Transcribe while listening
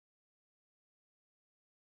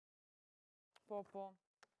Po.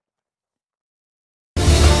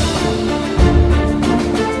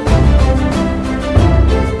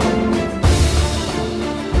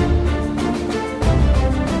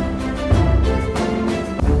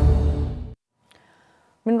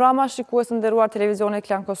 Mirëmbrëma shikues të nderuar televizionit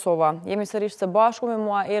Klan Kosova. Jemi sërish së bashku me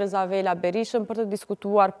mua Erëzën Berishën për të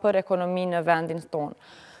diskutuar për ekonominë në vendin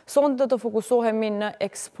tonë. Sonde do të fokusohemi në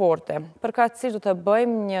eksporte. Përkatësisht do të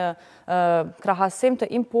bëjmë një krahasim të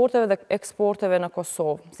importeve dhe eksporteve në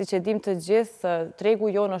Kosovë. Siç e dim të gjithë, tregu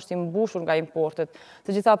jonë është i mbushur nga importet.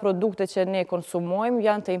 Të gjitha produktet që ne konsumojmë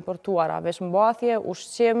janë të importuara, veshmbathje,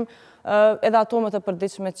 ushqim, edhe ato më të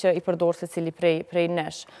përditshme që i përdor secili prej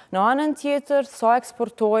nesh. Në anën tjetër, sa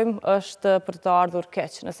eksportojmë është për të ardhur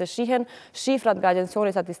keq. Nëse shihen shifrat nga Agjencioni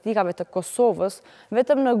i Statistikave të Kosovës,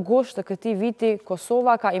 vetëm në gusht të këtij viti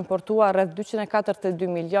Kosova ka importuar rreth 242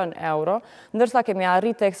 milion euro, ndërsa kemi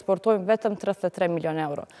arritur të eksportojmë vetëm 33 milion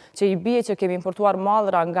euro, që i bie që kemi importuar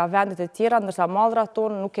mallra nga vendet e tjera, ndërsa mallrat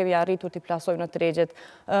tonë nuk kemi arritur t'i plasojmë në tregjet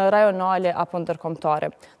rajonale apo ndërkombëtare.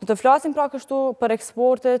 Do të flasim pra kështu për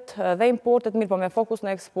eksportet dhe importet, mirë po me fokus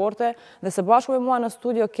në eksporte, dhe së bashku me mua në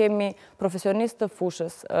studio kemi profesionist të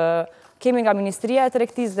fushës. Kemi nga Ministria e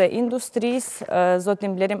Tregtisë dhe Industrisë,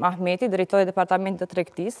 zotin Blerim Ahmeti, drejtori i departamentit të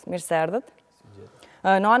Tregtisë, mirë se erdhët.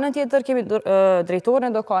 Në anën tjetër kemi drejtorin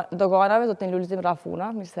e Doganave, zotin Lulzim Rafuna,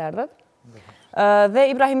 mirë se erdhët. Dhe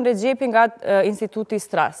Ibrahm Rexhepi nga Instituti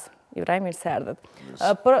STRAS. Ibrahm, mirë se erdhët.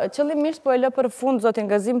 Qëllimisht po e lë për fund zotin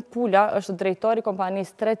Gëzim pula, është drejtori i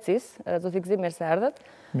kompanisë Tregtisë, zotin Gëzim, mirë se erdhët.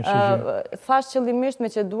 Thash qëllimisht me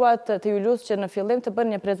që duat të ju lutem që në fillim të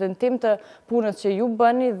bëni një prezantim të punës që ju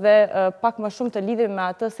bëni dhe pak më shumë të lidhemi me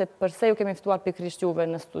atë se përse ju kemi ftuar pikërisht juve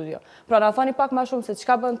në studio. Pra na thoni pak më shumë se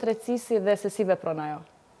çka bën Tregtisë dhe se si vepron ajo.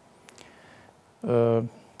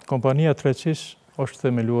 Kompania Tregtisë është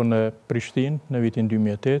themeluar në Prishtinë në vitin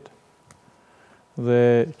 2008 dhe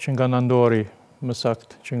që nga nëndori, më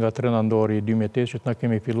saktë që nga 3 nëndori 2008 që na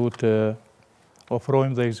kemi filluar të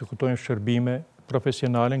ofrojmë dhe ekzekutojmë shërbime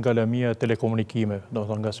profesionale nga lamia e telekomunikimeve, do të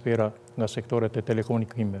thonë nga sfera, nga sektoret e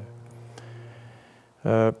telekomunikimeve.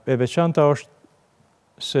 E veçanta është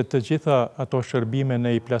se të gjitha ato shërbime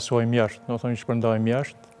ne i plasojmë jashtë, do të thonë i shpërndajmë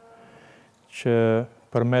jashtë, që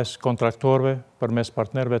përmes kontraktorëve, përmes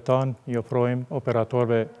partnerëve tanë, i ofrojmë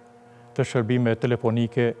operatorëve të shërbime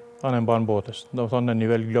telefonike anë mban botës, do të thonë në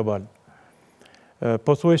nivel global.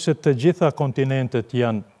 Pothuajse të gjitha kontinentet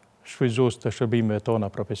janë shfrytëzues të shërbimeve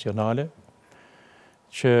tona profesionale,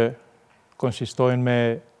 që konsistojnë me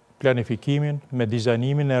planifikimin, me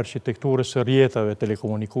dizajnimin e arkitekturës së rrjetave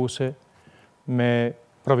telekomunikuese, me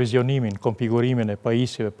provizionimin, konfigurimin e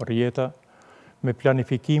pajisjeve për rrjeta, me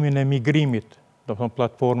planifikimin e migrimit, do të thonë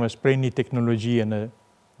platformës prej një teknologjie në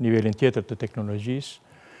nivelin tjetër të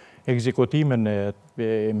teknologjisë, ekzekutimin e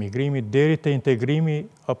migrimit deri te integrimi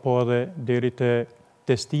apo edhe deri te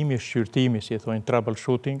testimi, shqyrtimi, si e thonë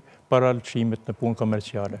troubleshooting, para lëshimit në punë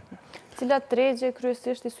komerciale. Cilat tregje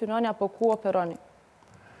kryesisht i synoni apo ku operoni?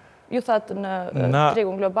 Ju thatë në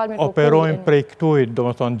tregun global, mirë po ku... Operojmë prej këtuj, do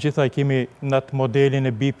më thonë, gjitha kemi në atë modelin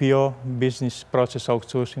e BPO, Business Process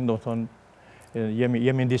Outsourcing, do më thonë,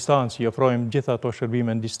 jemi në distancë, i ofrojmë gjitha ato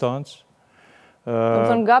shërbime në distancë. Do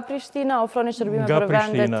më thonë, nga Prishtina ofroni shërbime për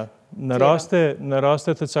vendet? Nga Prishtina. Në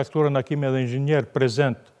raste të caktura na kemi edhe inxhinier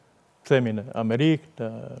prezent, themi në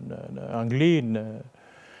Amerikë, në Angli,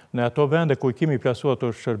 në ato vende ku i kemi plasuar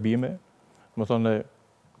ato shërbime, më thonë,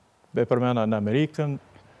 e përmena në Amerikën,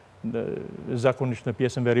 zakonisht në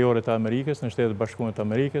pjesën veriore të Amerikës, në Shtetet Bashkuara të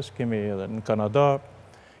Amerikës, kemi edhe në Kanada,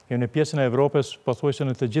 kemi në pjesën e Evropës, pothuajse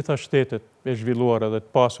në të gjitha shtetet e zhvilluara dhe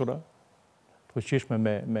të pasura, të fuqishme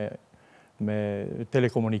me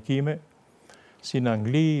telekomunikime, si në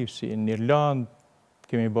Angli, si në Irland,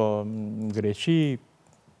 kemi bë në Greqi,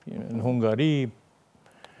 në Hungari,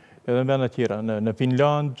 edhe në vende tjera, në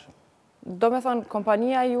Finland. Do me thonë,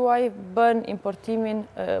 kompania juaj bën importimin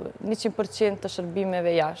 100% të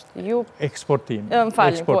shërbimeve jashtë. Eksportim. Më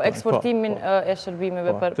falin, po, eksportimin e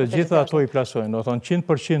shërbimeve për të gjitha ato i plasojmë. Do thonë,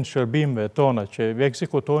 100% shërbimeve tona që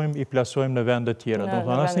ekzekutojmë, i plasojmë në vende tjera. Do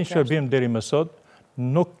thonë, asnjë shërbim deri më sot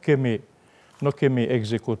nuk kemi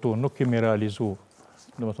ekzekutuar, nuk kemi realizuar,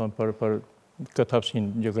 do të thonë, për këtë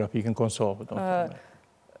hapësinë gjeografike në Kosovë.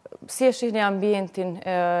 Si e shihni ambientin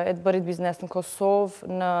e të bërit biznes në Kosovë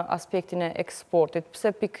në aspektin e eksportit?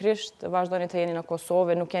 Pse pikrisht vazhdoni të jeni në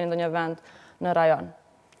Kosovë e nuk jeni ndonjë vend në rajon?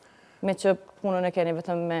 Me që punën e keni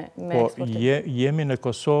vetëm me eksportit? Po, jemi në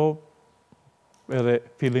Kosovë edhe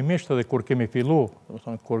fillimisht edhe kur kemi fillu,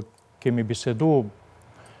 kur kemi bisedu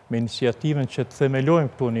me iniciativën që të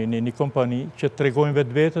themelojmë këtu një kompani, që të tregojmë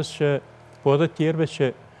vetë vetës që, po edhe tjerve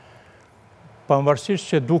që pavarësisht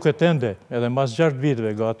që duket ende, edhe mas 6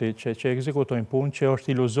 viteve gati që ekzekutojnë punë, që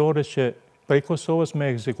është iluzore që prej Kosovës me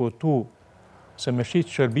ekzekutu se me shit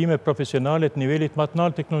shërbime profesionale të nivelit më të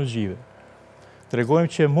lartë teknologjive.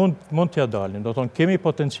 Tregojmë që mund t'ja dalin, do thonë kemi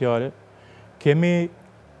potenciale, kemi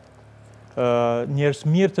njerëz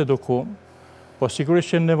mirë të edukuar, po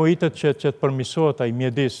sigurisht që nevojitet që të përmirësohet ai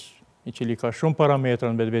mjedis, i cili ka shumë parametra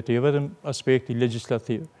në vetvete, jo vetëm aspekti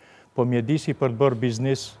legjislativ, po mjedisi për të bërë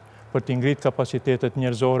biznes, për t'i ngrit kapacitetet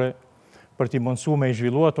njerëzore, për t'i mundësu me i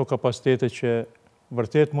zhvillu ato kapacitetet që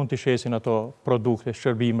vërtet mund t'i shesin ato produkte,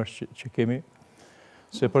 shërbimës që kemi,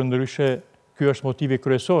 se për ndryshe, ky është motivi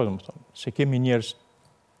kryesor, se kemi njerëz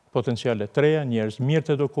potenciale të reja, njerëz mirë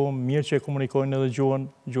të edukuar, mirë që komunikojnë edhe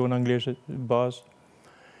gjuhën anglishe bazë,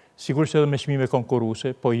 sigurisht edhe me çmime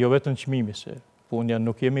konkurruese, po jo vetëm çmimi, se punja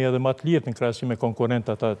nuk jemi edhe më të lirë në krahasim me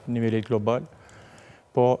konkurrentat atë nivelit global,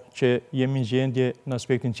 po që jemi në gjendje në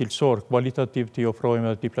aspektin cilësor, kualitativ t'i ofrojmë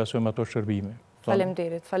dhe t'i plasojmë ato shërbime.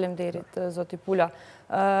 Faleminderit, zoti Pula.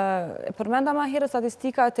 Përmenda ma herë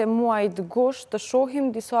statistikat e muajit gusht, të shohim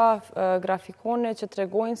disa grafikone që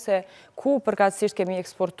tregojnë se ku përkatësisht kemi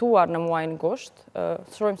eksportuar në muajin gusht,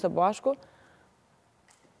 shohim së bashku.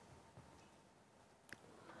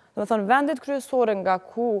 Do të thonë, vendet kryesore nga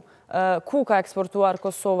ku ka eksportuar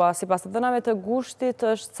Kosova, sipas të dhënave të gushtit,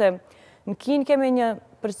 është se në Kinë kemi një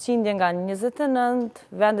përqindje nga 29,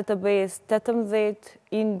 vendet të BE-s 18,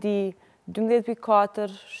 Indi 12.4,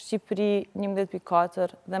 Shqipëri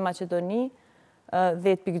 11.4 dhe Maqedoni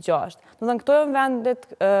 10.6. Do të thonë, këto janë vendet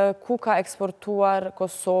ku ka eksportuar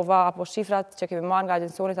Kosova, apo shifrat që kemi marrë nga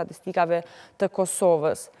Agjencioni Statistikave të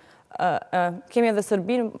Kosovës. Kemi edhe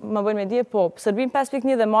Sërbin, më bëjnë me dje, po, Sërbin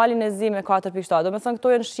 5.1 dhe Malin e Zi me 4.7. Do me thënë,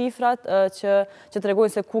 këto janë shifrat që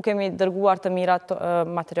tregojnë se ku kemi dërguar të mirat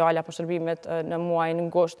materiale apo shërbimet në muajin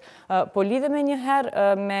gusht. Po lidhe me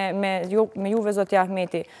njëherë me juve, zoti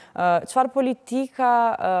Ahmeti, çfarë politika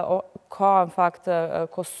ka në fakt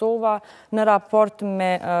Kosova në raport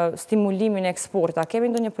me stimulimin e eksportit? A kemi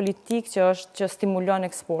ndonjë politikë që stimulon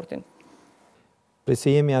eksportin? Prej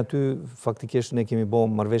se jemi aty, faktikisht ne kemi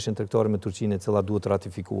bërë marrëveshjen tregtare me Turqinë, e cila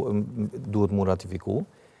duhet mu ratifiku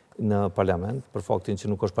në parlament, për faktin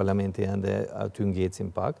që nuk është parlamenti ende aty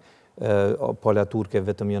ngecim pak, pala turke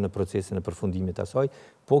vetëm jo në procesin e përfundimit asaj,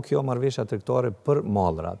 po kjo marrëveshja tregtare për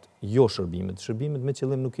mallrat, jo shërbimet. Shërbimet me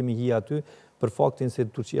qëllim nuk kemi hi aty, për faktin se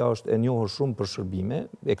Turqia është e njohur shumë për shërbime,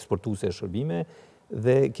 eksportuese e shërbime,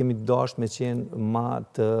 dhe kemi dashur me qenë ma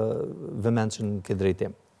të vëmendshëm në këtë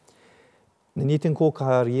drejtim. Në njëjtin kohë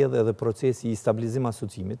ka rrjedhë edhe procesi i stabilizim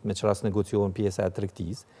asociimit, me çfarë negociohen pjesa e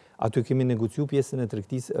Tregtisë. Aty kemi negociuar pjesën e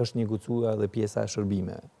Tregtisë, është negociuar edhe pjesa e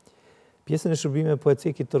shërbimeve. Pjesën e shërbimeve po e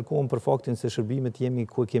cekit tërkohën për faktin se shërbimet jemi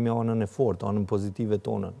ku kemi anën e fortë, anën pozitive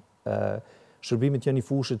tonën. Shërbimet janë një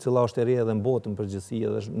fushë e cila është e re edhe në botë në përgjithësi,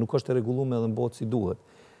 edhe nuk është e rregulluar edhe në botë si duhet.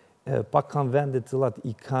 Pak kanë vende të cilat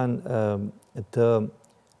i kanë të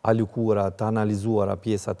alokuara, të analizuara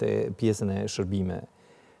pjesën e shërbimeve.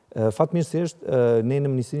 Fatmirësisht, ne në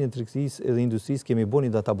Ministrinë e Tregtisë dhe Industrisë kemi bërë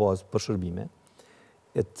një databazë për shërbime,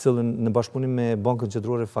 e cilën në bashkëpunim me Bankën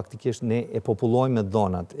Qendrore faktikisht ne e popullojmë me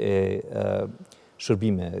dhënat e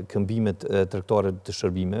shërbime, këmbimet tregtare të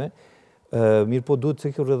shërbimeve. Mirë po duhet të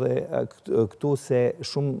thekur edhe këtu se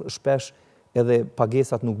shumë shpesh edhe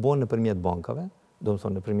pagesat nuk bëhen nëpërmjet bankave, do të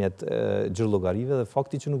thonë nëpërmjet gjirllogarive, dhe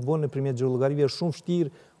fakti që nuk bëhen nëpërmjet gjirllogarive është shumë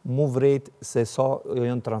vështirë mu vrejt se sa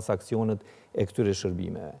janë transakcionet e këtyre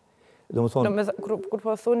shërbimeve. Kur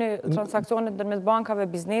po thoni transakcionet ndërmjet bankave,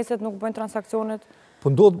 bizneset nuk bëjnë transakcionet?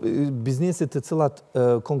 Po ndodh bizneset të cilat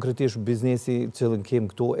konkretisht biznesi që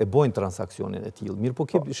kem këto e bëjnë transakcionin e tillë. Mirë po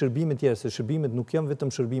kemi shërbime tjera, se shërbimet nuk janë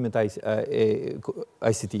vetëm shërbimet e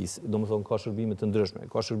ICT-s, domethënë ka shërbime të ndryshme,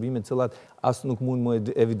 ka shërbime të cilat as nuk mund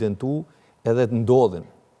më evidentu edhe të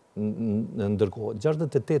ndodhin në ndërkohë.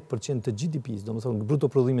 68% të GDP-s, domethënë bruto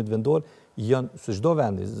prodhimit vendor, janë së çdo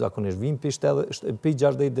vendi, zakonisht vijnë prej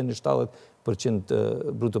 60 deri në 70%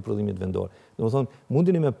 bruto prodhimit vendor. Domethënë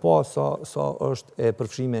mundeni me pa sa është e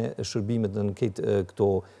përfshime shërbimet në këto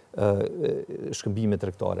shkëmbime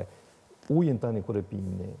tregtare. Ujin tani kur e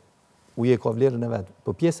pimë ne, uji ka vlerën e vet,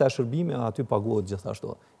 po pjesa e shërbimeve aty paguhet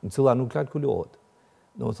gjithashtu, në cilla nuk kalkulohet.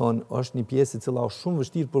 Domethënë është një pjesë e cila është shumë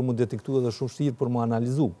vështirë për mu detektuar dhe shumë vështirë për mu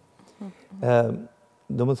analizu.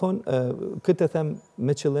 Domethënë këtë e them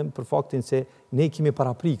me qëllim për faktin se ne kemi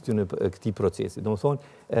paraprik në këtij procesi.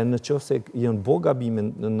 Domethënë nëse janë bë gabime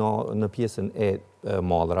në pjesën e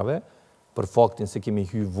mallrave, për faktin se kemi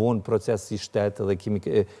hyrë vonë proces si shtet dhe kemi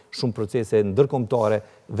shumë procese ndërkombëtare,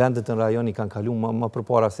 vendet në rajon i kanë kaluar më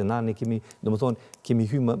përpara se na, ne kemi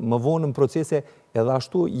hyrë më vonë në procese, edhe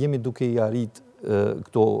ashtu jemi duke i arrit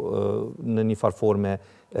këto në një farë forme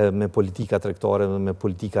me politika tregtare dhe me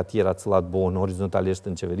politika tjera të cilat bëhen horizontalisht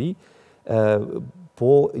në qeveri,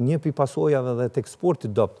 po një pi pasojave dhe të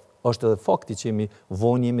eksportit dopt është edhe fakti që jemi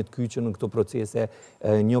të kyçur në këto procese,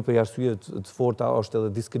 një prej arsyeve të forta është edhe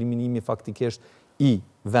diskriminimi faktikisht i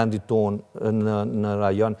vendit tonë në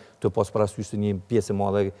rajon, të pas parasysh se një pjesë e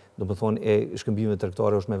madhe, domethënë e shkëmbimeve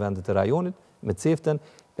tregtare është me vendet e rajonit, me ceftën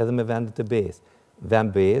edhe me vendet e BE-s.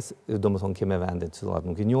 Vend BE-s, domethënë kemi vende të cilat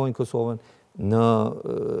nuk i njohin Kosovën,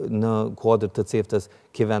 në kuadër të ceftës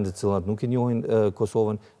ke vende të cilat nuk i njohin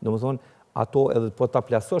Kosovën, domethënë ato edhe po ta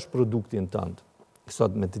plasosh produktin tënd.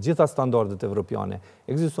 Sot me të gjitha standardet evropiane,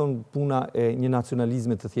 ekziston puna e një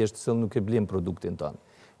nacionalizmi të thjeshtë se nuk e blen produktin tënd.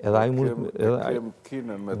 Kem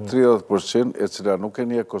Kinën me 30% e cila nuk e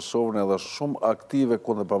nje Kosovën edhe shumë aktive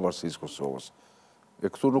kundër pavarësisë Kosovës. E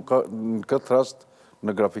këtu nuk ka, në këtë rast,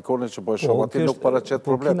 në grafikonin që po e shumë ati nuk paraqet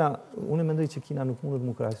problem. Unë mendoj që Kina nuk mundet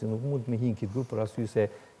më krahasi, nuk mund me hinë këtë grupë për arsye se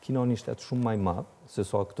Kina një shtet shumë më i madh se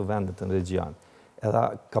sa këto vendet në regjion. Edhe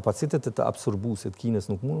kapacitetet të absorbuesit Kinës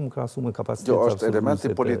nuk mund më krahasu me kapacitetet të absorbuesit. Jo, është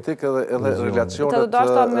elementi politik edhe relacionet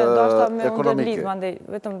ekonomike.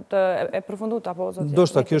 Vetëm të e përfundut, apo zotje?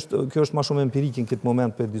 Ndoshta, kjo është ma shumë empirike në këtë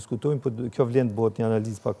moment për diskutojmë, por kjo vlen të bëhet një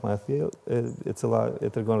analizë pak më e thellë, e cila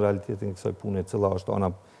e tregon realitetin e kësaj pune, e cila është ana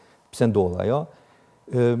pse ndodh ajo.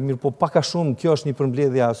 Mirë, po paka shumë, kjo është një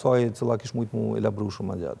përmbledhje asaj e cila kish mujt mu elabru shumë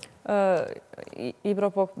më gjatë.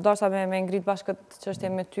 Ibro, po dashta me ngrit bashkë këtë çështje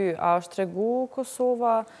me ty, a është tregu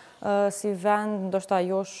Kosova si vend, ndoshta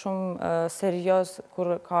jo shumë serioz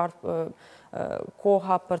kur ka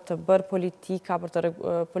koha për të bërë politika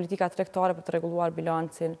tregtare për të rregulluar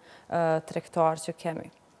bilancin tregtar që kemi?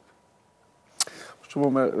 Shumë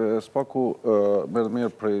me spaku me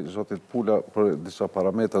mirë prej zotit Pula për disa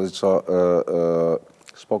parametra, disa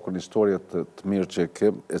spaku në historie të mirë që e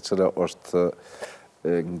kem, e cila është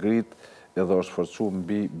ngrit edhe është forcu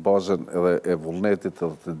mbi bazën edhe e vullnetit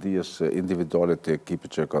edhe të dijes individuale të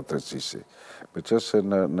ekipit që e ka Tregtisë. Me që se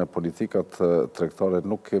në politikat tregtare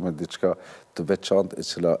nuk kemi diçka të veçantë e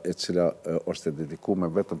cila është dedikuar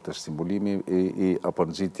vetëm të stimulimi apo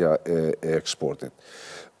nxitja e eksportit.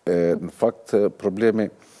 Në fakt, problemi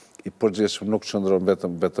i përgjithshëm nuk qëndron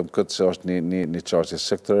vetëm këtë se është një çështje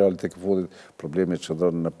sektoriale tek fundit, problemi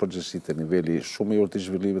qëndron në përgjithësi te niveli shumë i urtë i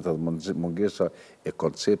zhvillimit dhe mungesa e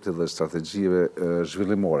konceptit dhe strategjive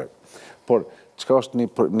zhvillimore. Por çka është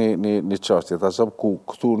një çështje, ta zëm ku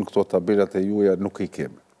këtu në këto tabelat e juaja nuk i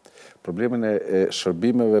kemi. Problemin e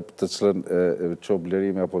shërbimeve të cilën që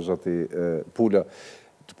Blerimi apo zoti Pula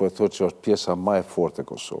po e thotë që është pjesa më e fortë e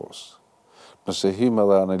Kosovës. Nëse himë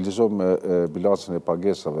dhe analizojmë bilancin e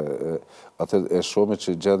pagesave, atë e shohim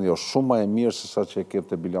që gjendja është shumë më e mirë se sa që e kemë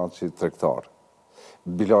te bilanci tregtar.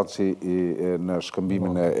 Bilanci në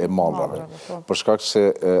shkëmbimin e mallrave. Për shkak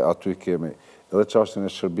se aty kemi edhe çështjen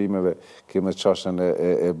e shërbimeve, kemi çështjen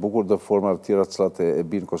e bukur dhe formave të tjera të cilat e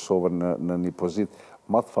bin Kosovën në një pozitë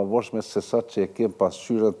më të favorshme se sa që e kemë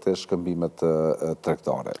pasqyrën të shkëmbimet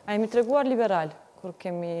tregtare. A jemi treguar liberal kur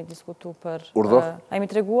kemi diskutu për... A jemi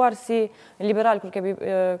treguar si liberal kur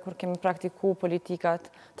kemi praktiku politikat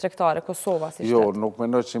tregtare, Kosova si shtet? Jo, nuk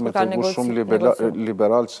mendoj që jemi tregu shumë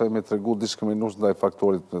liberal, që jemi tregu diskriminues ndaj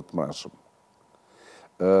faktorit të mëshëm.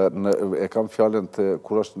 E kam fjalën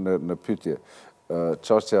kur është në pyetje,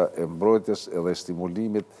 çështja e mbrojtjes edhe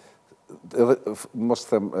stimulimit, edhe mos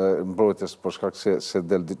them mbrojtjes për shkak se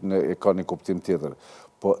e ka një kuptim tjetër,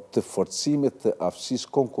 po të forcimit të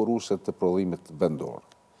aftësisë konkurruese të prodhimit vendor.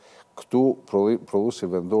 Këtu prodhuesi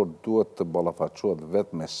vendor duhet të ballafaqohet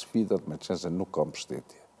vetëm me sfidat me qenë se nuk ka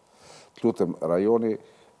mbështetje. Lutem, rajoni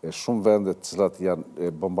e shumë vende të cilat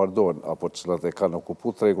janë bombardohen apo të cilat e kanë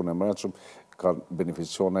okupuar tregun e brendshëm kanë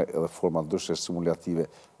beneficione edhe forma ndryshe stimulative,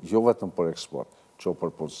 jo vetëm për eksport, që për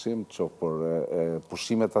punësim, që për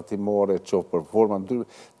pushimet atimore, që për forma ndryshe,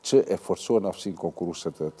 që e forcojnë aftësinë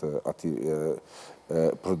konkurruese të atij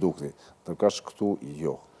produkti. Ndërkohë këtu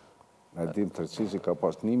jo. Ne dim Tregtisë ka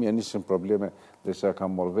pas 1.100 probleme dhe se ka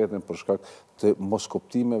marrë veten për shkak të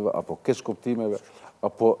moskuptimeve apo keqkuptimeve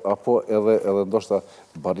apo edhe ndoshta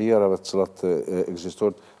barrierave të cilat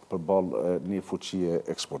ekzistojnë përballë një fuqie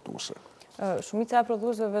eksportuese. Shumica e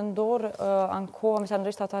prodhuesve vendor ankohen,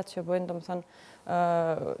 veçanërisht ata që bëjnë, domethënë,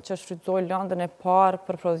 që shfrytëzojnë lëndën e parë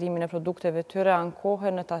për prodhimin e produkteve tyre,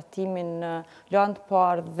 ankohen në tatimin në lëndë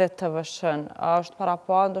parë dhe të vëshën. A është para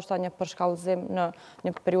pa, ndoshta një përshkallëzim në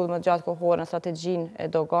një periudhë më gjatë kohore në strategjinë e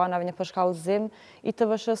Doganave, një përshkallëzim i të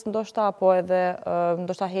vëshës ndoshta, apo edhe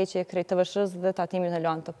ndoshta heqje krejt të vëshës dhe tatimin në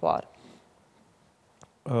lëndë të parë?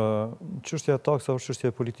 Çështja e taksa është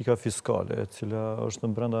çështja e politika fiskale, e cila është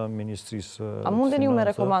në brenda Ministrisë A mundeni ju me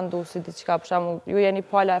rekomandu si diçka, për shembull, ju jeni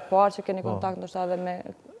pala e parë që keni kontakt ndoshta edhe me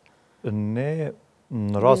Ne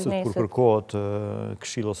në rastet kur kërkohet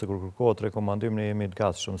këshill ose kur kërkohet rekomandim, ne jemi të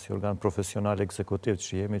gatshëm si organ profesional ekzekutiv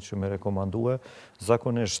që jemi që me rekomandue,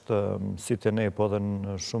 zakonisht si te ne, po edhe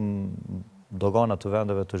në shumë dogana të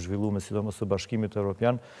vendeve të zhvilluara, sidomos të Bashkimit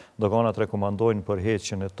Evropian, doganat rekomandojnë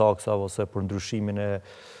përheqjen e taksave ose për ndryshimin e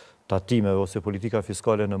tatimeve ose politika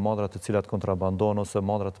fiskale në mandra të cilat kontrabandon ose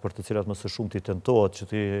mandrat për të cilat më së shumti tentohet që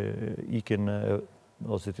të ikin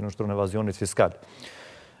ose të nështrojnë evazionit fiskal.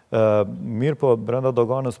 Mirë po, brenda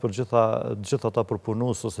doganës për gjitha ta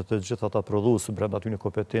përpunus ose të gjitha ta prodhus brenda aty një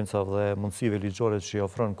kompetenca dhe mundësive ligjore që i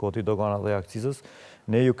ofron koti dogana dhe akcizës,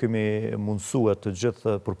 ne ju kemi mundësue të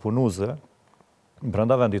gjithë përpunuse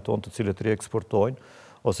brenda vendit tonë të cilët eksportojnë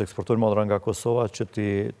ose eksportojnë mandra nga Kosova që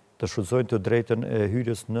të shfrytëzojnë të drejtën e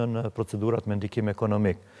hyrjes në procedurat me ndikim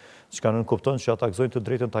ekonomik. Çka nënkupton që ata gëzojnë të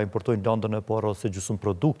drejtën ta importojnë landën e parë ose gjysmë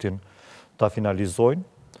produktin, ta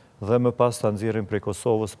finalizojnë dhe më pas ta nxjerrin prej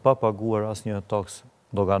Kosovës pa paguar asnjë taks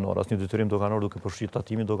doganor, asnjë detyrim doganor duke përfshirë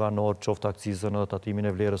tatimin doganor, qoftë akcizën edhe tatimin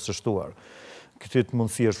e vlerës së shtuar. Këtë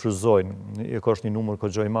mundësi e shfrytëzojnë, ka është një numër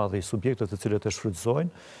kogja i madh i subjektet të cilët e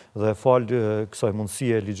shfrytëzojnë dhe falë kësaj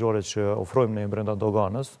mundësie ligjore që ofrojmë ne brenda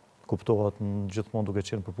doganës, kuptohet gjithmonë duke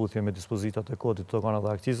qenë përputhje me dispozitat e kodit të doganave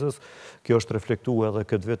dhe akcizës, kjo është reflektuar edhe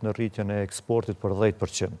këtë vit në rritjen e eksportit për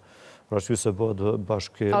 10%. Pra që se bëhet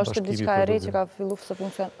bashkimi. A është diçka e re që ka filluar të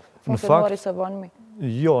funksionori së vonmi?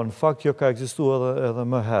 Jo, në fakt kjo ka ekzistuar edhe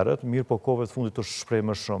më herët, mirë po kohëve të fundit është shpreh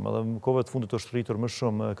më shumë, edhe në kohëve të fundit është rritur më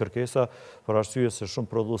shumë kërkesa, për arsye se shumë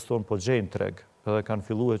prodhues tonë po gjejnë treg, edhe kanë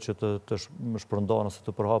filluar që të shpërndahen ose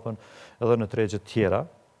të përhapen edhe në tregje të tjera.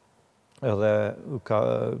 Edhe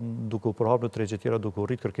duke u përhapur në tregje të tjera, duke u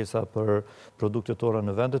rrit kërkesa për produktet tona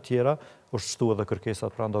në vende të tjera, është shtuar edhe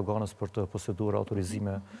kërkesa pranë doganës për të poseduar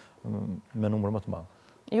autorizime me numër më të madh.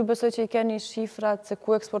 Ju besoj që i keni shifrat se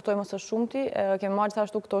ku eksportojmë së shumti, kemi marrë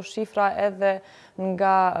ashtu këto shifra edhe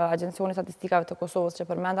nga Agjencioni Statistikave të Kosovës që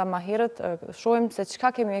përmenda më herët, shohim se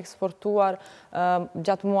çka kemi eksportuar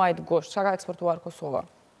gjatë muajit gusht, çka ka eksportuar Kosova.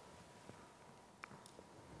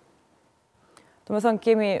 Do të thënë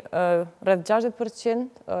kemi rreth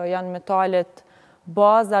 60% janë metalet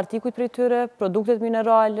bazë, artikujt prej tyre, produktet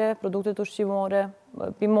minerale, produktet ushqimore,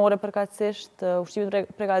 pimore përkatësisht,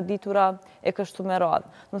 ushqimet përgatitura e kështu me radhë.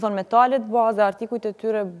 Do të thonë metalet bazë, artikujt e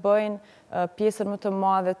tyre bëjnë pjesën më të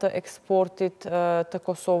madhe të eksportit të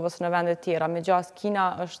Kosovës në vende të tjera. Megjithëse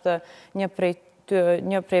Kina është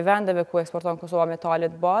një prej vendeve ku eksporton Kosova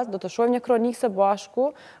metalet bazë, do të shohim një kronikë së bashku,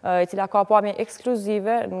 e cila ka pamje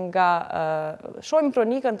ekskluzive nga shohim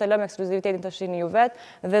kronikën, të lëmë ekskluzivitetin të shihni ju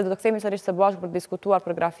vetë dhe do të kthehemi sërish së bashku për të diskutuar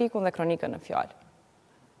për grafikun dhe kronikën në fjalë.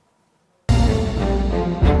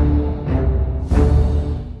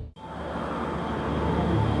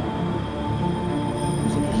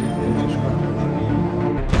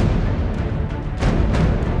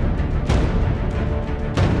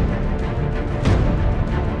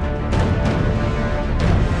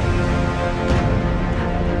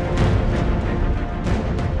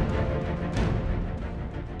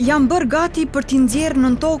 Jam bërë gati për t'i nxjerrë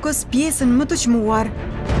nën tokës pjesën më të çmuar.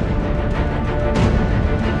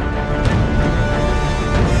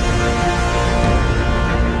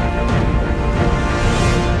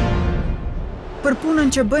 Për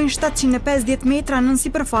punën që bëjnë 750 metra nën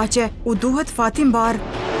sipërfaqe, u duhet fati mbar.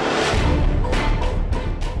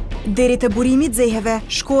 Deri te burimi i xeheve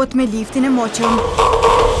shkohet me liftin e moqëm.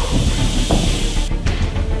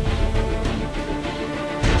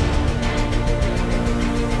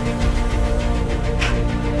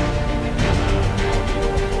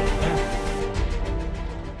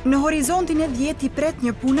 Në horizontin e 10 i pret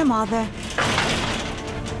një punë e madhe.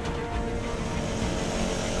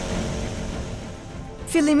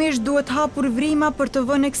 Fillimisht duhet hapur vrima për të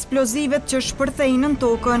vënë eksplozivet që shpërthejnë në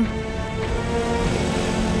tokën.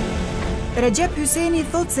 Recep Hyseni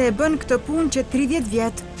thot se e bën këtë punë që 30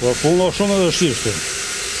 vjet. Po puna shumë e vështirë.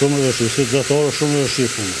 Shumë e vështirë, se gjatorë shumë e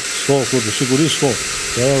vështirë punë. S'ka kur sigurisht s'ka.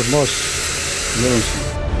 Ajo është mas në rëndësi.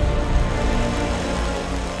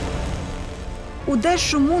 U desh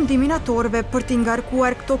shumë mundi minatorëve për t'i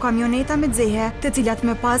ngarkuar këto kamioneta me xehe, të cilat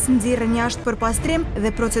më pas nxirren jashtë për pastrim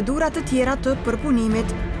dhe procedura të tjera të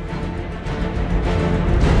përpunimit.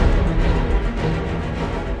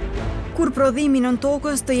 Kur prodhimi nën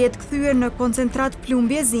tokës të jetë kthyer në koncentrat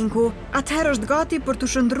plumbje zinku, atëherë është gati për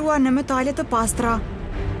të shndruar në metale të pastra.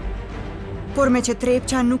 Por me që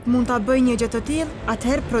trepqa nuk mund ta bëjë një gjë të tillë,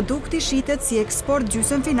 atëherë produkti shitet si eksport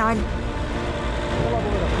gjysmë final.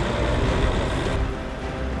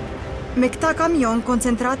 Me këta kamion,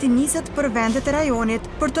 koncentrati niset për vendet e rajonit,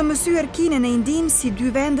 për të mësyer kinën e ndihmë si dy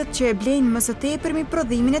vendet që e blejnë më së tepërmi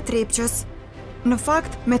prodhimin e Trepqës. Në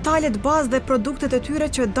fakt, metalet bazë dhe produktet e tyre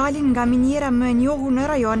që dalin nga miniera më e njohur në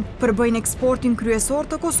rajon përbëjnë eksportin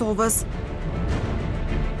kryesor të Kosovës.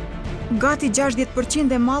 Gati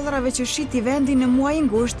 60% e mallrave që shiti vendi në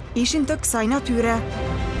muajin gusht ishin të kësaj natyre.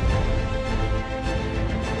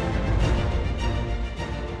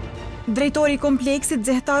 Drejtori i kompleksit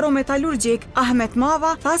zehhtaro-metallurgjik, Ahmet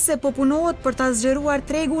Mava, tha se po punohet për ta zgjeruar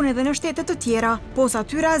tregun edhe në shtete të tjera,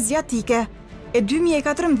 posatyra azjatike. E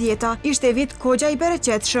 2014 ishte vit kogja i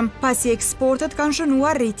bereqetshëm, pasi eksportet kanë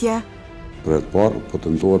shënuar rritje. Për e të parë, po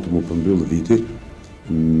tentohet të mu përmbyllë viti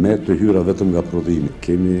me të hyra vetëm nga prodhimi.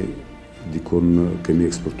 Kemi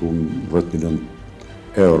eksportuar 10 milion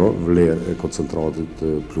euro vlerë e koncentratit të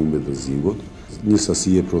plumbit dhe zingut. Një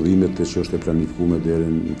sasi e prodhimit që është e planifikuar deri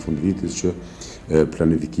në fund vitit që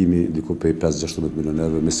planifikimi diku prej 5-16 milion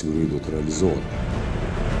euro me siguri do të realizohet.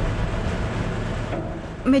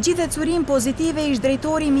 Me gjithë curim pozitive ish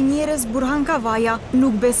drejtori i minierës Burhan Kavaja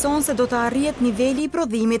nuk beson se do të arrihet niveli i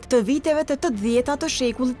prodhimit të viteve të 80-ta të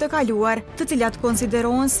shekullit të kaluar, të cilat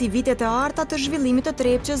konsiderohen si vitet e arta të zhvillimit të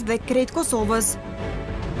Trepqës dhe krejt Kosovës.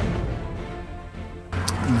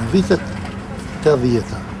 Në vitet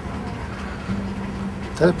 80-ta,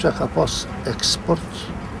 Trepqa ka pas eksport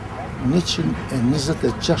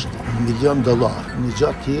 $126 milion. Një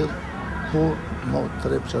gjatë tillë, po më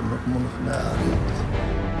Trepqa nuk mund me arrit.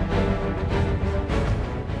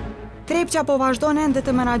 Trepqa po vazhdon ende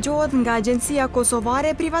të menaxhohet nga Agjencia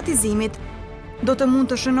Kosovare e Privatizimit. Do të mund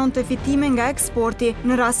të shënonte fitime nga eksporti,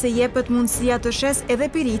 në rast se jepet mundësia të shes edhe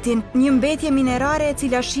piritin, një mbetje minerare e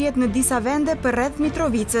cila shihet në disa vende përreth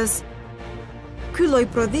Mitrovicës. Ky lloj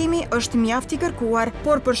prodhimi është mjaft i kërkuar,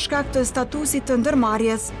 por për shkak të statusit të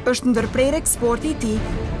ndërmarrjes, është ndërprerë eksporti i tij.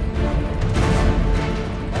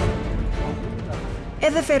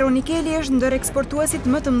 Edhe ferronikeli është ndër eksportuesit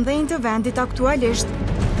më të mëdhenj të vendit aktualisht.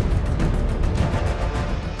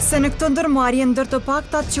 Se në këtë ndërmarrje ndër të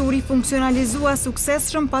paktat që u rifunksionalizua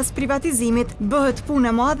suksesshëm pas privatizimit, bëhet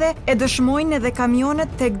punë e madhe e dëshmojnë edhe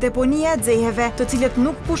kamionet tek deponia e xeheve, të cilët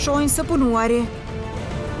nuk pushojnë së punuari.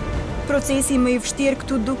 Procesi më i vështirë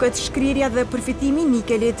këtu duket shkrirja dhe përfitimi i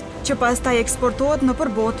nikelit, që pastaj eksportohet në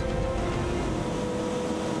përbotë.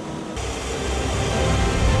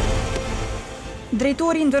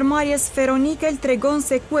 Drejtori i ndërmarrjes Ferronikel tregon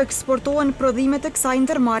se ku eksportohen prodhimet e kësaj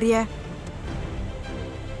ndërmarrje.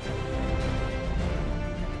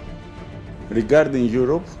 Regarding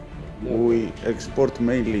Europe, we export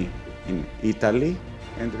mainly in Italy.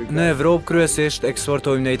 Në Evropë kryesisht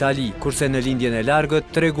eksportojmë në Itali, kurse në lindjen e largët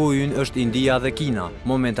tregu ynë është India dhe Kina.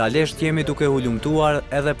 Momentalisht jemi duke hulumtuar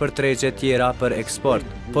edhe për tregje tjera për eksport.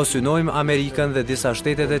 Po synojmë Amerikën dhe disa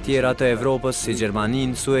shtetet e tjera të Evropës si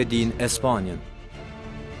Gjermaninë, Suedin, Spanjën.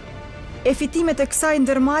 E fitimet e kësaj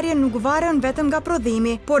ndërmarrje nuk varen vetëm nga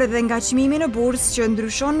prodhimi, por edhe nga çmimi në bursë që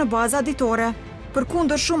ndryshon në bazë ditore.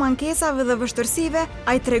 Përkundër shumë ankesave dhe vështërsive,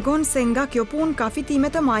 ai tregon se nga kjo punë ka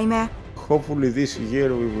fitime të majme. Hopefully this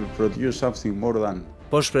year we will produce something more than.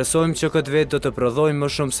 Po shpresojmë që këtë vit do të prodhojmë më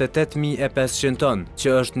shumë se 8500 ton,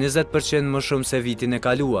 që është 20% më shumë se vitin e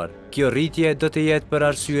kaluar. Kjo rritje do të jetë për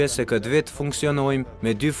arsye se këtë vit funksionojmë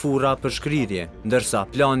me 2 furra për shkrirje, ndërsa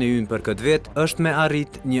plani ynë për këtë vit është me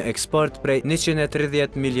arrit një eksport prej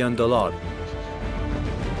 $130 milion.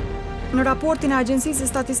 Në raportin e Agjencisë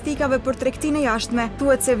Statistikave për tregtinë e jashtme,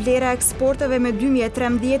 thuhet se vlera e eksporteve me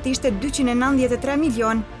 2013 ishte 293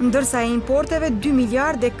 milion, ndërsa e importeve 2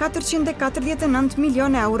 miliardë 449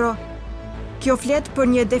 milion euro. Kjo flet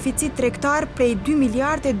për një deficit tregtar prej 2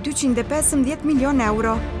 miliardë 215 milion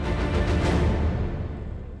euro.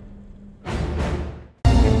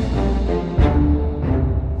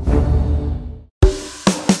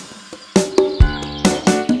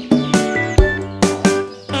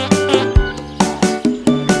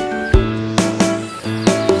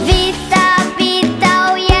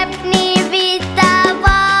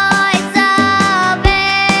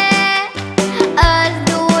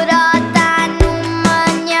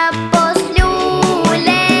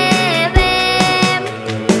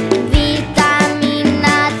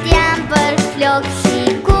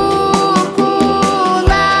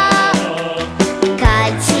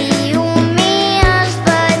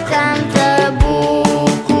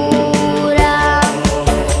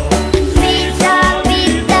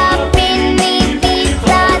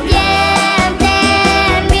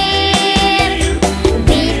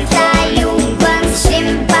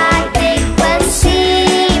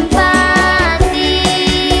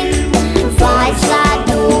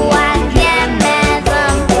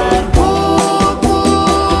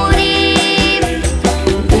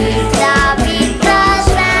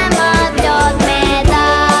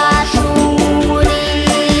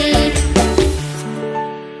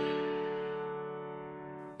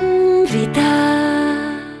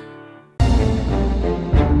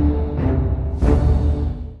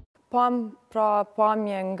 pra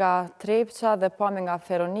pamje nga Trepqa dhe pamje nga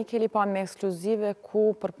Feronikeli, pamje ekskluzive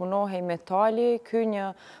ku përpunohej metali, ky një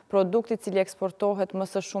produkt I cili eksportohet më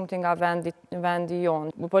së shumti nga vendi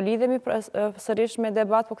jonë. Po lidhemi sërish me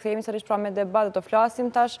debat, po kthehemi sërish pra me debat, dhe të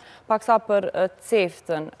flasim tash paksa për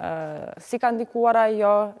ceftën. Si ka ndikuar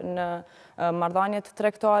ajo në marrëdhëniet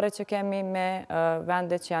tregtare që kemi me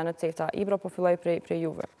vendet që janë në cefta? Ibro, po filloj prej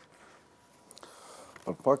juve.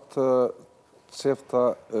 Për fakt,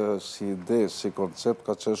 cefta si ide, si koncept,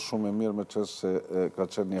 ka qenë shumë e mirë me qenë se ka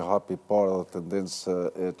qenë një hap I parë dhe tendencë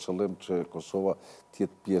e qëllim që Kosova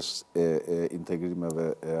tjetë pjesë e integrimeve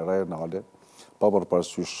rajonale, pa marrë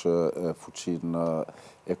parasysh fuqinë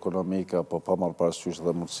ekonomike, po pa marrë parasysh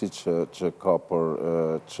dhe mundësi që ka për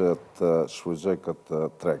që të shfrytëzoj këtë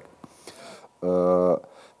treg.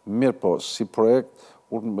 Mirë po, si projekt,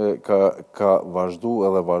 unë ka vazhdu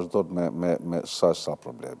edhe vazhdojnë me sa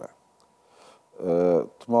probleme.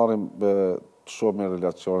 Të marim shumë me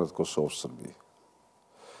relacionet Kosovë-Sërbi.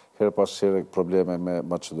 Herë pas herë probleme me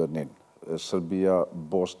Macedonin.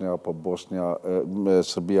 Serbia-Bosnia, apo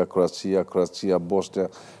Serbia-Kroacia, Kroacia-Bosnia,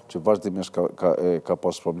 që vazhdimisht ka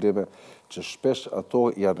pas probleme, që shpesh ato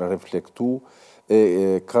janë reflektu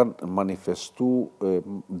kanë manifestu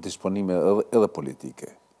disponime edhe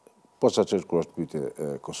politike. Po sa që kur është pyetje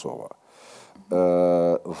Kosova.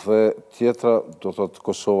 Dhe tjetra, do thotë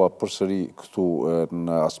Kosova përsëri këtu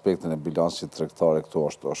në aspektin e bilansit tregtare këtu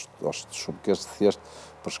është shumë keq thjesht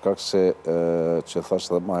për shkak se që thash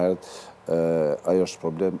edhe më herët, ajo është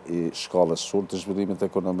problem I shkallës sulm të zhvillimit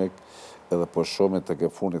ekonomik, edhe po shohim tek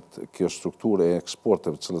e fundit kjo strukturë e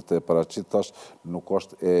eksporteve cilët e paraqittash nuk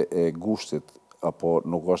është e gushtit apo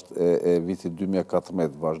nuk është e vitit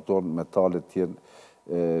 2014, vazhdon metalet të jenë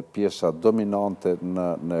pjesa dominante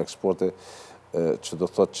në eksporte, që do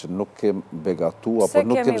thotë që nuk kem begatu, apo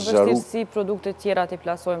nuk kem zgjaru. Se kemi vështirësi produkte tjera t'i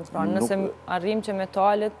plasojmë pra? Nëse arrim që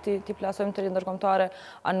metalet t'i plasojmë të ndërkombëtare,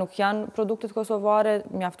 a nuk janë produktet kosovare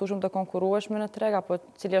mjaftueshëm të konkurrueshme në treg, apo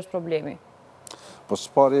cili është problemi? Po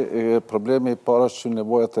s'pari, problemi I parë është që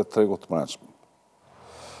nevojat e tregut të brendshëm.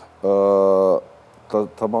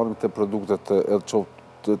 Ta marrim të produktet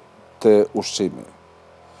të ushqimi.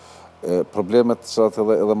 Problemet që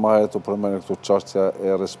edhe ma herët u përmenë këtu çështja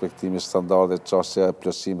e respektimi standarde, çështja e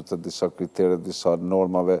plotësimit të disa kritere, disa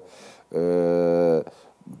normave,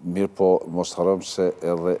 mirë po mos harrojmë se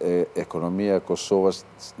edhe ekonomia e Kosovës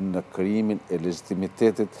në krijimin e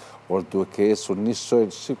legitimitetit është duke ecur njësoj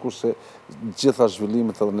sikur se gjitha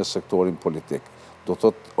zhvillimet edhe në sektorin politik. Do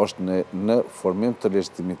thotë është në formim të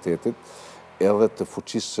legitimitetit edhe të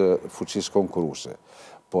fuqisë konkurruese.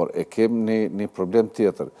 Por e kemi një problem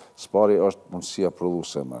tjetër, s'pari është mundësia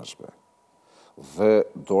prodhuese e mërshme. Dhe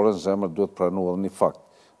dorën zemër duhet pranu edhe një fakt,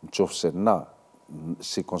 në qoftë se na,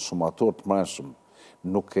 si konsumator të mërshëm,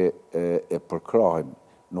 nuk e përkrahim,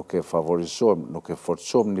 nuk e favorizojmë, nuk e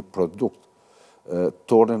forcojmë një produkt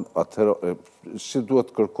tonin, atëherë si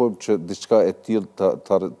duhet kërkojmë që diçka e tillë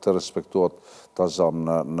të respektohet ta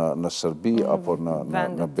zamë në Serbi apo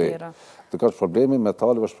në Bej. Dhe ka problemi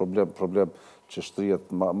metaleve është problem që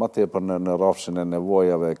shtrihet ma tepër në rrafshin e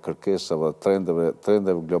nevojave, kërkesave,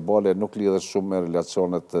 trendeve globale, nuk lidhet shumë me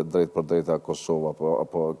relacionet drejt për drejta Kosovë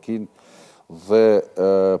apo Kinë, dhe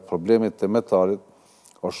problemit të metalit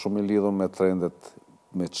është shumë I lidhur me trendet,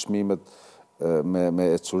 me çmimet, me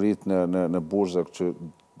ecurit në burzë, që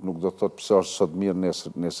nuk do të thotë pse është sot mirë,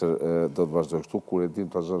 nesër do të vazhdoj kështu, kur e dim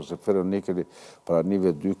të zërë se Feronikeli para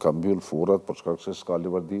nive 2 ka mbyllë furat, për shkak se s'ka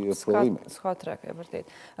livardi e prodhimi. S'ka treg, e vërtet.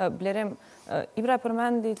 Blerim, Ibra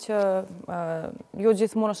përmendi që jo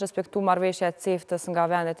gjithmonë është respektu marrëveshja e ceftës nga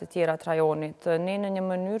vendet e tjera të rajonit. Ne në një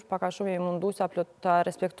mënyrë paka shumë jemi munduar ta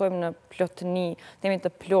respektojmë në plotëni, temi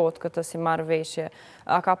të plot këtë si marrëveshje.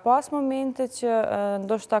 A ka pas momente që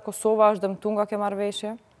ndoshta Kosova është dëmtuar nga kjo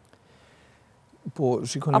marrëveshje?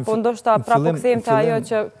 Apo ndoshta prapë kthejmë të ajo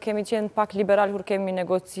që kemi qenë pak liberal kur kemi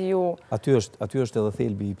negociu? Aty është edhe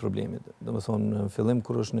thelbi I problemit. Do të thonë, në fillim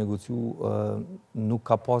kur është negociu, nuk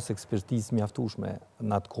ka pas ekspertizë mjaftueshme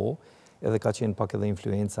në atë kohë, edhe ka qenë pak edhe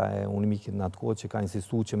influenca e unimikit në atë kohë që ka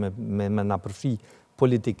insistuar që me na përfshi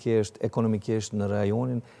politikisht, ekonomikisht në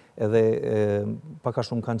rajonin, edhe pak a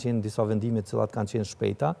shumë kanë qenë disa vendime të cilat kanë qenë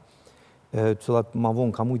shpejta, cilat ma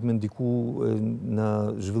vonë ka mujtë me ndiku në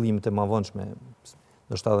zhvillimet e ma vonshme,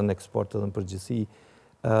 ndoshta edhe në eksport edhe në përgjithësi,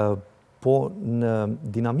 po në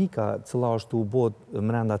dinamika cila është u bot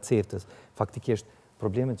mrenda ceftës, faktikisht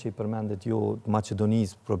problemet që I përmendet jo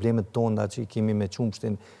Macedonisë, problemet tonda që I kemi me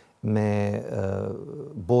Qumshtin, me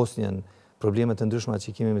Bosnjën, problemet të ndryshma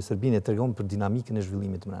që I kemi me Serbinë, e tregon për dinamikën e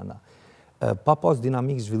zhvillimit mrenda. Pa pas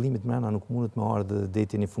dinamikë zhvillimit mrenda nuk mundet me ardhë dhe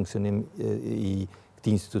deti një funksionim I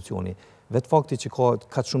këtij institucioni. Vetë fakti që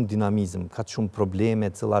ka shumë dinamizëm, ka shumë probleme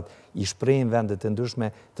cilat i shprehin vendet e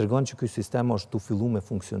ndryshme, tregon që ky sistem është tu fillu me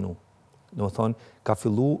funksionu. Do të thonë, ka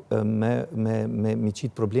fillu me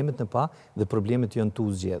qitë problemet në pa dhe problemet janë tu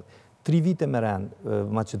zgjedh. 3 vite me rend,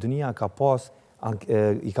 Maqedonia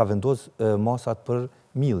i ka vendos masat për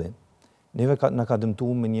millin. Neve në ka dëmtu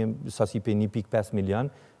me një sasi për 1.5 milion,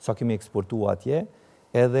 sa kemi eksportu atje,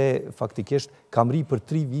 edhe faktikisht kam ri për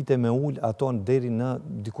 3 vite me ullë aton deri në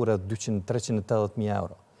dikura 380.000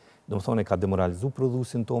 euro. Do më thonë e ka demoralizu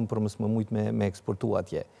produsin tonë për mësë më mujtë me eksportu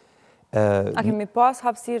atje. A kemi pas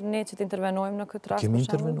hapësirë ne që të intervenojmë në këtë rast? Kemi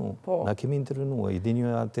intervenu, na kemi intervenu. I dini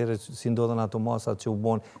atere si ndodhen ato masat që u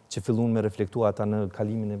bon që fillun me reflektua ata në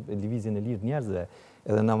kalimin e lëvizjen e lirë njerëzve.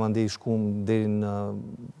 Edhe na mandej shkum deri në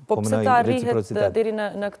po pse ta rrihet deri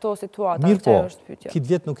në këto situata? Mirë po, këtë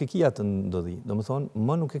vjet nuk e kia të ndodhi. Do më thonë,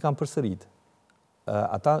 më nuk e kam përsërit.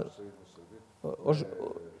 Ata...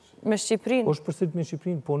 Me Shqipërinë? është përsërit me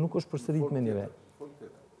Shqipërinë, po nuk është përsërit me njëve.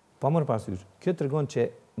 Pa mërë parasysh. Kjo të regon që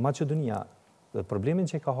Maqedonia, dhe problemin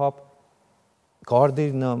që ka hap, ka ardhur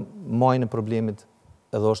deri në majën e problemit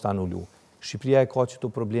edhe është anullu. Shqipëria e ka qëto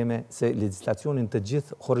probleme se legislacionin të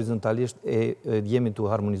gjithë horizontalisht jemi të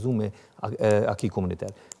harmonizu me aki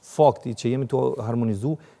komuniter. Fakti që jemi të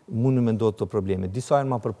harmonizu, mundë me ndodhë të probleme. Disa e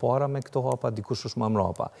në ma përpara me këto hapa, dikush është ma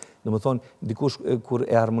mrapa. Dhe më thonë, dikush kur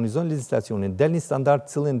e harmonizon legislacionin, del një standard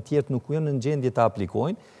cilën tjertë nuk janë në gjendje të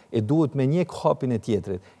aplikojnë, e duhet me njek hapin e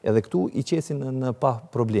tjetrit. Edhe këtu i qesin në pa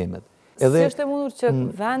problemet. Si është e mundur që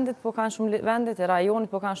vendet e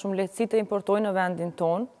rajonit po kanë shumë lehtësi të importojnë në vendin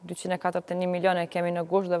tonë, 241 milion e kemi në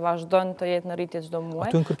gusht dhe vazhdojnë të jetë në rritje çdo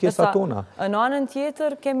muaj. Ato në kërkesa tona. Në anën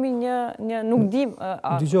tjetër kemi një nuk dim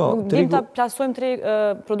të plasojmë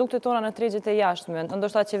produktet tona në tregjet e jashtme.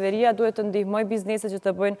 Ndoshta qeveria duhet të ndihmoj bizneset që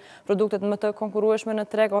të bëjnë produktet më të konkurrueshme në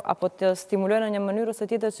treg apo të stimulojnë në një mënyrë ose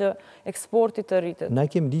tjetër që eksporti të rritet. Na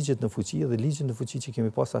kemi ligjet në fuqi dhe ligjet në fuqi që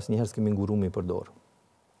kemi pas asnjëherë s'kemi nguru me përdor.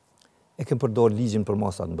 E kemë përdor ligjin për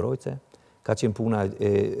masat mbrojtëse, ka qenë puna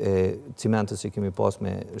e cimentës që kemi pas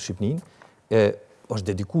me Shqipnin, është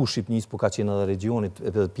dediku Shqipnis, po ka qenë edhe regionit,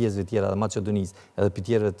 edhe pjesëve tjera dhe Maqedonis, edhe për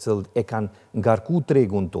tjere cilët e kanë ngarku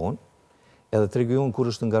tregun tonë, edhe tregu jonë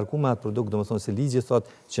kur është ngarku me atë produkt, do më thonë se ligje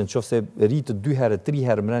thot që në qofë se rritë 2 herë, 3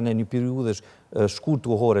 herë mrena një periudhësh shkurt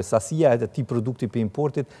të uhore, sasia e ti produkti për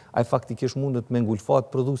importit, a i faktikisht mundet me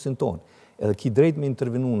ngulfat produksin tonë. Edhe ki drejt me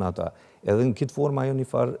intervenu në ata. Edhe në këtë forma jo një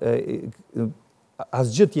farë,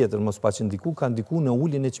 asgjë tjetër mos pa që ndiku, ka ndiku në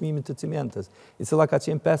ullin e çmimit të cimentës, i cila ka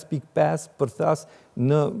qenë 5.5 për thas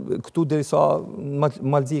në këtu derisa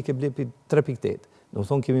Malzi e ke blepi 3.8. Do më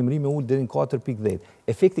thonë kemi mri me ullë deri në 4.10.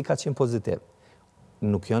 Efekti ka qenë pozitiv.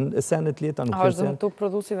 Nuk janë senet leta, nuk janë senet. A është dëmtu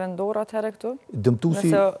produsi vendor atëherë këtu?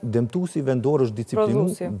 Dëmtusi vendor është disciplinu.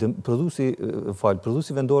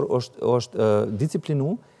 Produsi vendor është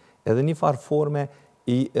disciplinu, edhe një farë forme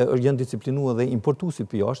janë disciplinu edhe importusi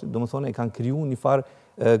për jashtë, do më thonë e kanë kriju një farë,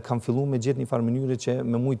 kanë fillu me gjithë një farë mënyre që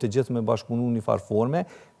me mujtë të gjithë me bashkëpunu një farë forme.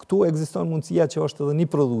 Këtu ekziston mundësia që është edhe një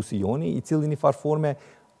produsi joni, i cili një farë forme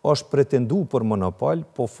është pretendu për monopol,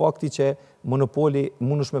 po fakti që monopoli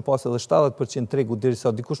mund është me pas edhe 70% tregu,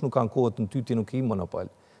 derisa dikush nuk kanë kohët në ty ti nuk i monopol.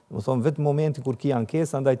 Do më thonë, vetë momenti kur ki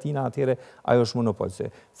ankesë, andaj tina atyre, ajo është monopol.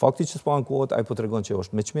 Fakti që s'po ankohet, ajo po të regon që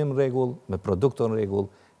është me çmim rregull, me produkt në rregull,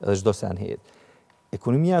 edhe çdo sen hetë.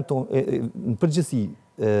 Ekonomia tonë, në përgjithësi,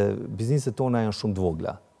 bizneset tona janë shumë të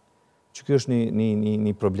vogla, që kjo është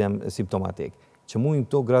një problem simptomatik, që mujnë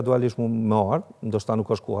këto gradualisht me ardhë, ndoshta nuk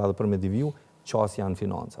është koha dhe për me diviju, qasja në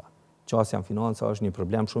financa. Qasja në financa është një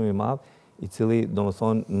problem shumë i madhë, i cili, do më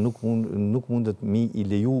thonë, nuk mundet mi i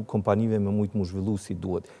leju kompanive me mujtë mu zhvillu si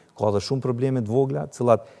duhet. Ka dhe shumë problemet vogla,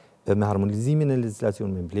 cilat me harmonizimin e legislacion,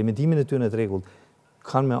 me implementimin e tyre në rregull,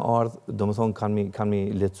 kanë me ardhë, do më thonë, kanë me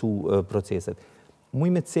lecu proceset. Muj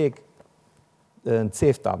me cek në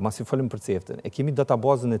cefta, masi folim për ceftën, e kemi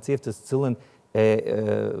databazën e ceftës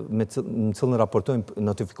në cilën raportojmë,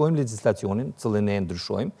 notifikojmë legislacionin, cilën e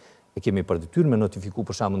ndryshojmë, e kemi për detyrë me notifiku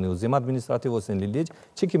për shembull në udhëzim administrativ ose në ligj,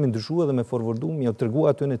 që kemi ndryshuar dhe me forwardu, me u tregu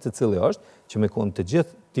aty në të cili është, që me konë të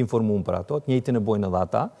gjithë të informuam për ato, të njëjtin e bojnë edhe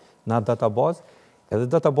ata, në atë databazë, edhe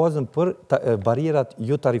databazën për barierat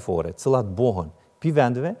jo tarifore, cilat bohen pi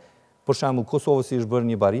vendeve, për shembull Kosovës i është bërë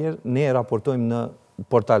një barierë, ne e raportojmë në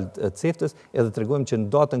portal të ceftës edhe tregojmë që në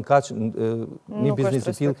datën kaq një biznes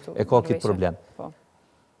i tillë e ka këtë problem.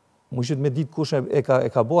 Mushit me ditë kush e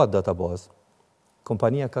ka bëu atë databazë.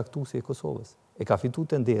 Kompania kaktusi e Kosovës, e ka fitu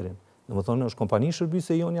tenderin. Në më thonë, është kompani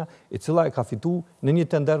shërbise jonja, e cila e ka fitu në një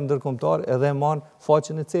tender ndërkombëtar edhe e marë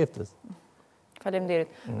faqen e ceftës. Faleminderit.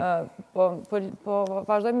 Po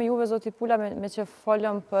vazhdojmë me juve, zoti Pula, me që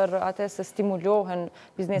folëm për atë se stimulohen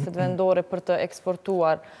bizneset vendore për të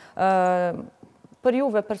eksportuar. Për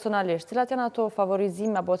juve personalisht, cilat janë ato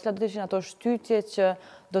favorizime, apo cilat do të ishin ato shtytje që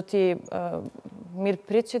do t'i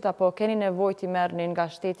mirëpritshit, apo keni nevojë t'i merrni nga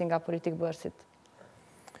shteti, nga politikë bërësit?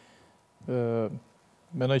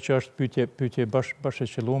 Mendoj që është pyetje bashkë e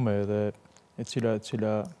qëllume dhe e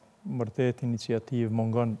cila mërtet iniciativë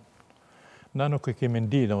mungon. Na nuk e kemi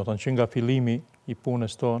ndi, domethënë që nga fillimi i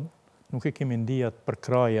punës tonë, nuk e kemi ndi atë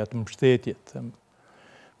përkraje, atë mbështetjet,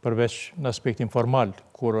 përveç në aspektin formal,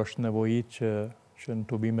 kur është nevojit që në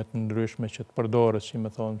tubimet ndryshme që të përdorës,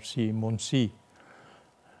 si mundësi.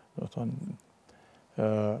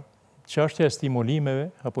 Çështja e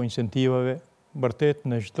stimulimeve apo incentivave, vërtet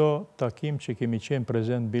në çdo takim që kemi qenë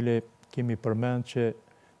prezent, bile kemi përmend që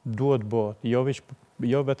duhet bëhet,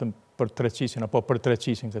 jo vetëm për Tregtisën apo për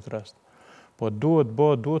Tregtisën këtë rast, po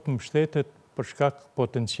duhet mbështetet për shkak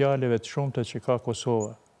potencialeve të shumta që ka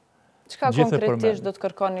Kosova. Çka konkretisht do të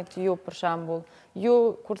kërkonit ju, për shembull? Ju,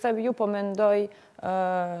 kur them ju, po mendoj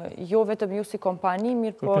jo vetëm ju si kompani,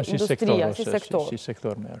 mirë po industria, si sektor. Si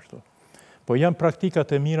sektor me ashtu. Po janë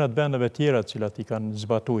praktikat e mira të vendeve tjera të cilat i kanë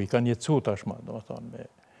zbatuar, i kanë jetësuar tashmë, domethënë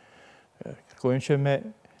kërkojmë që në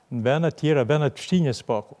vendet tjera, vendet fqinjes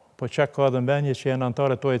paku, po çka ka edhe në vendje që janë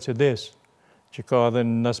anëtarë të OECD-s, që ka edhe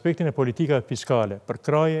në aspektin e politikave fiskale, për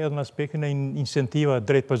kraje edhe në aspektin e incentiva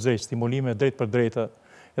drejt për drejt, stimulime drejt për drejta,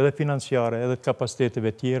 edhe financiare, edhe të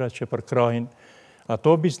kapaciteteve tjera që përkrahin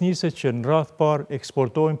ato bizniset që në radhë parë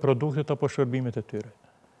eksportojnë produktet apo shërbimet e tyre.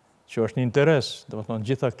 Që është një interes, domethënë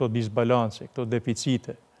gjitha këto disbalance, këto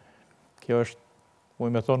deficite. Kjo është,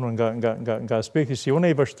 muj me thonë nga aspekti si unë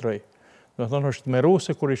e i vështroj. Domethënë është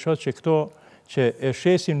merruse kur i shoh që këto që e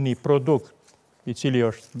shesin një produkt i cili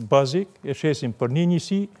është bazik, e shesim për një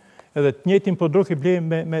njësi, edhe të njëjtin produkt i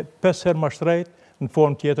blejmë me 5 herë më shtrejt në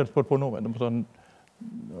formë tjetër të përpunuar. Domethënë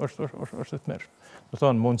është të mërshme.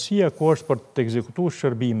 Domethënë mundësia ku është për të ekzekutuar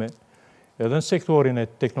shërbime, edhe në sektorin e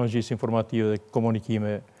teknologjisë informative dhe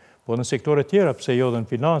komunikime, po në sektore tjera, pse jo dhe në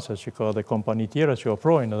finansat, që ka dhe kompani tjera që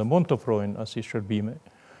ofrojnë edhe mund të ofrojnë asi shërbime,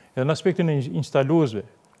 edhe në aspektin e instaluesve,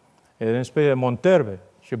 edhe në aspektin e monterve,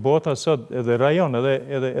 që bota sot edhe rajon,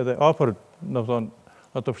 edhe afër, domethënë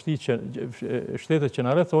ato shtetet që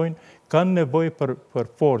na rrethojnë, kanë nevojë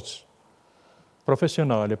për forcë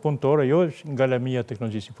profesionale, punëtore, jo nga lamia e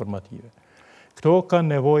teknologjisë informative. Këto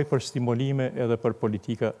kanë nevojë për stimulime edhe për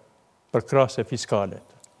politika për krahase fiskale.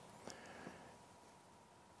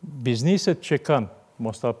 Bizniset që kanë,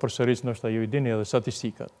 mos ta përsëris ndoshta ju i dini edhe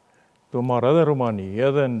statistikat, do marrë edhe Rumani,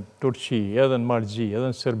 edhe në Turqi, edhe në Malzi, edhe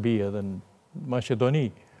në Serbi, edhe në Maqedoni,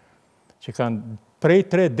 që kanë prej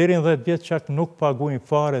 3 deri në 10 vjet çak nuk paguajnë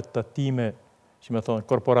fare tatime, si më thonë,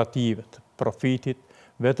 korporative, të profitit,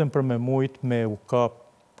 vetëm për me mujt me u kap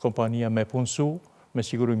kompania me punësu, me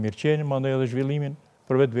siguru mirëqenien, mandej edhe zhvillimin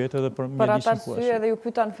për vetë edhe për mjedisin kuashtë. Për atë arsye edhe ju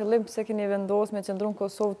pyeta në fillim pse keni vendosur me qëndruar në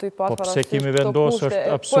Kosovë të i pas parasysh. Po pse kemi vendosur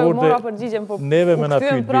është absurde. Neve më na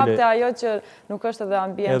pyet prapë ajo që nuk është edhe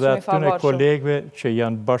ambient shumë i favorshëm. Edhe atyre kolegëve që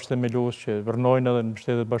janë bashkëthemelues, që vërnojnë edhe në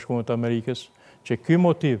Shtetet Bashkuara të Amerikës, që ky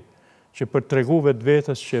motiv që për tregu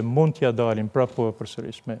vetvetes që mund t'ja dalim prapë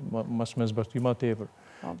përsëris, mas me zbashtim më tepër,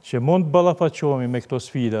 që mund të ballafaqohemi me këto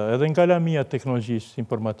sfida edhe nga lamia teknologjisë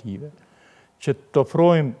informative, që të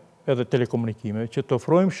ofrojmë edhe telekomunikime, që të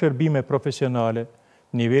ofrojmë shërbime profesionale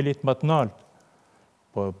nivelit më të lartë.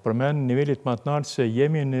 Po përmend nivelit më të lartë se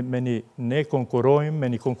jemi ne konkurrojmë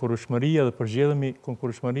me një konkurrueshmëri edhe përgjithëmi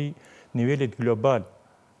konkurrueshmëri nivelit global.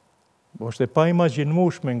 Është e pa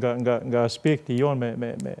imagjinueshme nga aspekti jonë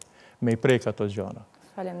me i prek ato gjëra.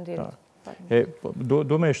 Faleminderit.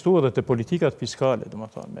 Do me shtu edhe të politikat fiskale,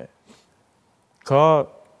 domethënë, ka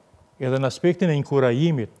edhe në aspektin e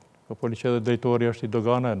inkurajimit, po që edhe drejtori është i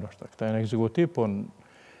Doganave, ndoshta këta janë ekzekutiv, po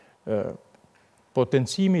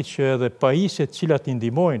potencimi që edhe pajisjet cilat i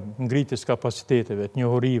ndihmojnë ngritjes kapaciteteve, të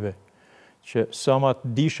njohurive, që sa më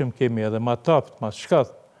të dishëm kemi edhe më tapt, më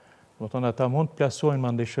shkath, domethënë ata mund të plasojnë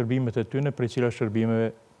mandej shërbimet e tyre për cilat shërbimeve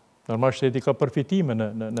normal shteti ka përfitime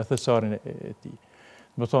në thesarin e tij.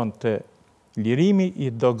 Domethënë të lirimi i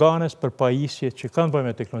doganes për pajisje që kanë bëjmë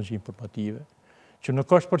me teknologji informative, që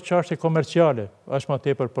nuk është për çështje komerciale, është më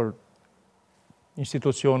tepër për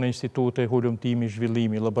institucione, institute, hulumtimi,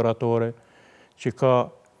 zhvillimi, laboratore, që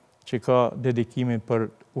ka dedikimin për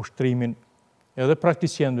ushtrimin edhe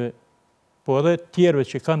praktikësve, po edhe tjerëve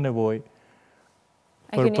që kanë nevojë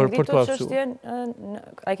për të afsuar.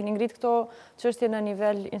 A keni ngrit këto çështje në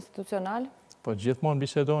nivel institucional? Po gjithmonë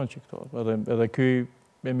bisedojnë që këto, edhe ky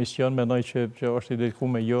emision mendoj që është i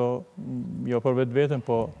dedikuar jo për vetveten,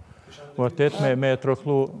 po vërtet me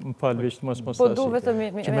trohlu, më falë vishë mos Po du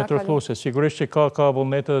vetëm që me trohlu, se sigurisht që ka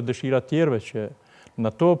vullnete dhe dëshira tjerve që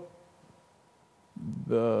në to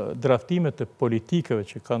draftimet e politikave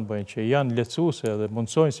që kanë bëjnë, që janë lehtësuese dhe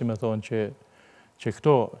mundsojnë, si me thonë, që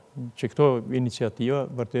këto iniciativa,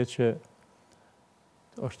 vërtet që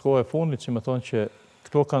është kohë e fundit, si me thonë, që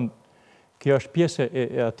këto kanë, kjo është pjesë e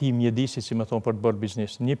ati mjedisit, si me thonë, për të bërë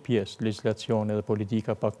biznis. Një pjesë, legislacione dhe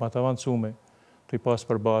politika pak më të avancume, të i pas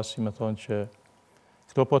për basë, si me thonë, që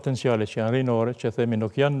këto potenciale që janë rinore, që themi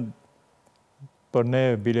nuk janë për ne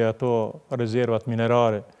bile ato rezervat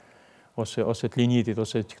minerare, ose të linjitit,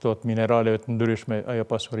 ose këto të mineraleve të ndryshme ajo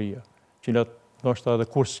pasuria, cilat nështë edhe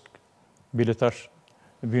kurs biletash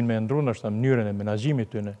vynë me ndru, nështë ta mënyrën e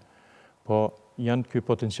menaxhimit tyne, po janë ky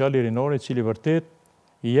potenciali rinore, cili vërtet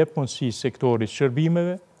i jep mundësi sektorit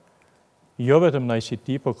shërbimeve, jo vetëm në ICT,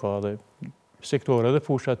 po ka dhe sektore dhe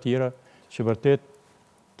fusha tjera, që vërtet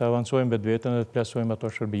të avancojmë vetën dhe të plasojmë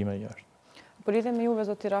ato shërbime jashtë. Për lidhje me juve,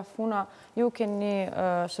 zoti Rafuna, ju keni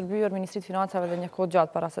shërbyer Ministritë Financave dhe një kohë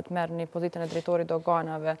gjatë para se të merrni pozitën e drejtorit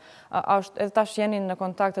Doganave. Edhe tash jeni në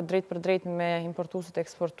kontakt drejt për drejt me importuesit e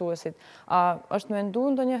eksportuesit. Është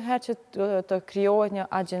menduar ndonjëherë që të krijohet një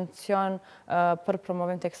agjencion për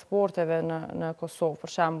promovim të eksporteve në Kosovë,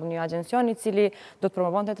 për shembull, një agjencion i cili do të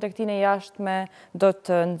promovonte tregtinë e jashtme, do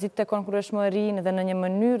të nxitte konkurrenshmërinë dhe në një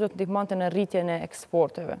mënyrë do të ndihmonte në rritjen e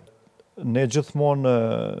eksporteve? Ne gjithmonë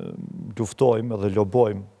luftojmë dhe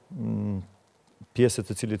lobojmë pjesët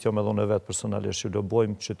të cilit jo me dhone vetë personalisht, që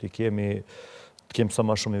lobojmë që të kemi sa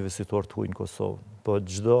ma shumë investitor të huj në Kosovë. Po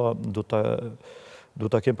gjdo du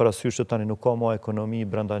ta kemë parasysh që tani nuk ka ma ekonomi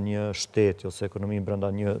brenda një shteti, ose ekonomi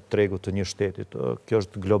brenda një tregu të një shtetit. Kjo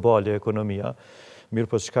është globale ekonomia. Mirë,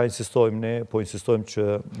 po çka insistojmë ne, po insistojmë që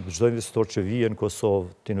çdo investitor që vije në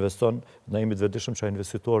Kosovë të investon, na jemi të vetëdijshëm që ai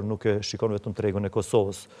investitor nuk e shikon vetëm tregun e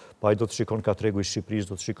Kosovës, po ai do të shikon ka tregu i Shqipërisë,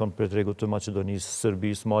 do të shikon për tregu të Maqedonisë,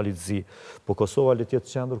 Serbisë, Malit, Zi. Po Kosova le të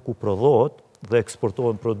jetë qendër ku prodhohet dhe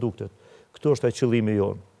eksportohen produktet. Këtu është ai qëllimi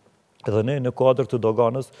jonë. Edhe ne në kuadër të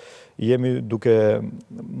Doganës jemi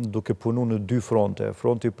duke punu në dy fronte.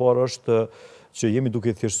 Fronti i parë është që jemi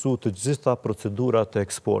duke thjeshtësu të gjitha procedurat e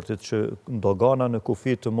eksportit, që Dogana në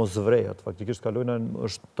kufi të mos vrejat. Faktikisht kalojna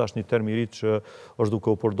është tash një term i ri që është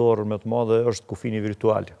duke u përdorur me të madhe, është kufini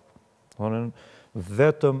virtual.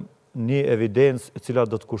 Vetëm një evidencë e cila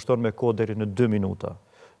do të kushton me kohë deri në 2 minuta,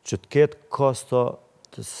 që të ketë kosto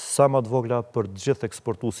sa më të vogla për gjithë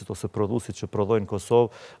eksportuesit ose prodhuesit që prodhojnë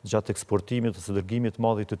Kosovë gjatë eksportimit ose dërgimit të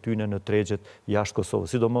madhit të tyre në tregjet jashtë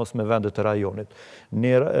Kosovës, sidomos me vendet e rajonit.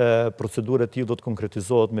 Procedura e tillë do të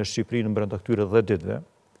konkretizohet me Shqipërinë brenda këtyre 10 ditëve.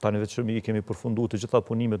 Tani vetëm i kemi përfunduar të gjitha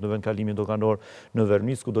punimet në vendkalimin doganor në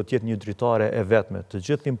Vermis, ku do të jetë një dritare e vetme. Të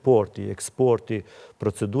gjithë importi, eksporti,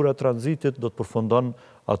 procedura tranzitit do të përfundon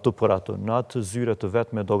ato për ato, në atë zyre të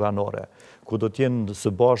vetme doganore, ku do t'jenë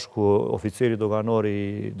së bashku oficeri doganori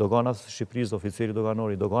i Doganave të Shqipërisë, oficeri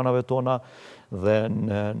doganori i Doganave tona, dhe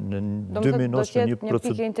në 2 minuta një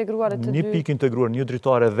pikë integruar, një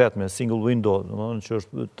dritare vetme, single window, që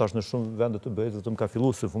është tash në shumë vende të bëjtë, vetëm ka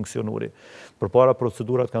filluar të funksionuri. Përpara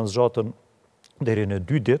procedurat kanë zgjatën deri në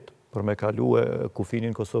 2 ditë, për me kalu e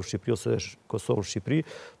kufinin Kosovë-Shqipëri ose Kosovë-Shqipëri,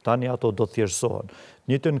 tani ato do të thjeshtësohen.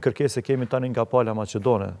 Njëtën kërkesë kemi tani nga pala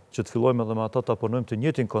Maqedone, që të fillojmë edhe me ata të punojmë të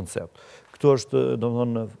njëjtin koncept. Këtu është,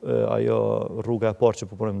 domethënë, ajo rruga e parë që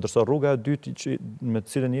po punojmë, ndërsa rruga e dytë me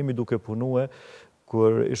të cilën jemi duke punue,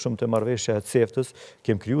 kur ishëm të marrëveshja e CEFT-ës,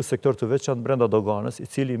 kemi kriju sektor të veçantë brenda Doganës, i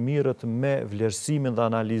cili mirët me vlerësimin dhe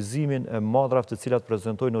analizimin e madrave të cilat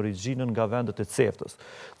prezantojnë origjinën nga vendet e CEFT-ës.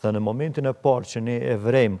 Dhe në momentin e parë që ne e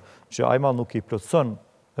vrejmë që ai mall nuk i plotson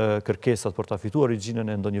kërkesat për ta fituar origjinën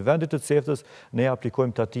e ndonjë vendi të CEFT-ës, ne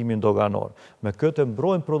aplikojmë tatimin doganor. Me këtë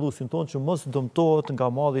mbrojmë prodhuesin tonë që mos dëmtohet nga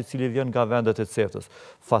malli i cili vjen nga vendet e CEFT-ës.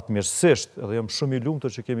 Fatmirësisht, edhe jam shumë i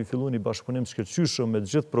lumtur që kemi filluar një bashkëpunim shkëlqyshëm me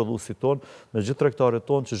të gjithë prodhuesit tonë, me të gjithë tregtarët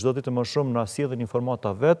tonë, që çdo ditë më shumë na sjellin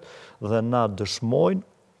informata vet dhe na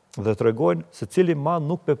dëshmojnë dhe tregojnë se cili mall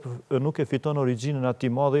nuk e fiton origjinën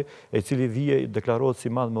atij malli e cili vije deklarohet si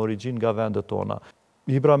mall me origjinë nga vendet tona.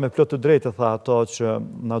 Ibrahm me plot të drejtë tha ato që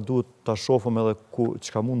na duhet ta shohim edhe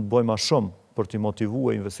çka mund të bëjmë më shumë për të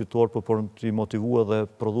motivuar investitor, por të motivuar edhe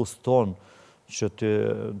prodhuesit tonë që të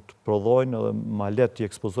prodhojnë edhe ma letë të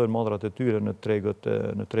ekspozojnë madrat e tyre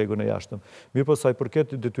në tregun e jashtëm. Mirë po sa i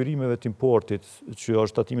përket detyrimeve të importit, që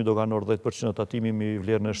është tatimi doganor 10%, tatimi me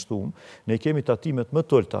vlerën e shtumë, ne kemi tatimet më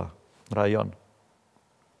të ulta në rajon.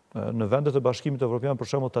 Në vendet e Bashkimit Evropian, për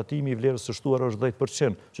shembull, tatimi i vlerës së shtuar është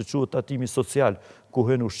 10%, që quhet tatimi social, ku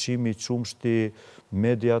hyn ushqimi, qumshti,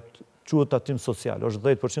 mediat, quhet tatim social, është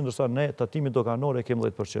 10%, ndërsa ne tatimi doganor e kemi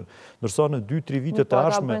 10%. Ndërsa në 2-3 vitet të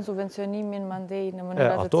ardhshme... Po ata bëjnë subvencionimin mandej në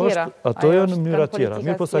mënyra të tjera. Ato janë në mënyra të tjera.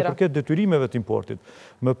 Mirë po sa i përket detyrimeve të importit.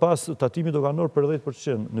 Më pas tatimi doganor për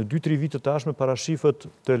 10%, në 2-3 vitet të ardhshme parashifet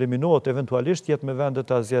të eliminohet eventualisht jetë me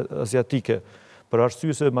vendet aziatike. Për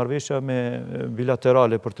arsye se marrëveshja me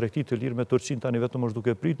bilaterale për tregti të lirë me Turqinë tani vetëm është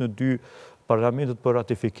duke prit në 2 parlamentet për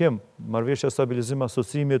ratifikim. Marrëveshja stabilizim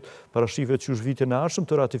asocimit parashifet që vitin e ardhshëm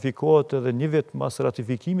të ratifikohet edhe një vit mas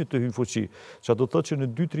ratifikimit të hyjë në fuqi. Çfarë do të thotë që në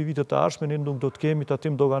 2-3 vitet të ardhshme ne nuk do të kemi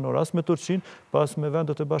tatim doganor as me Turqinë, pas me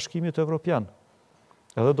vendet e Bashkimit Evropian.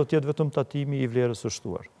 Edhe do të jetë vetëm tatimi i vlerës së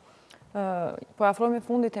shtuar. Po afrohemi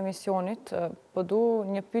fundit të emisionit, po du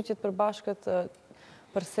një pyetje të përbashkët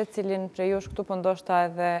për se cilin prej jush këtu po ndoshta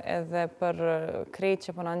edhe për krejt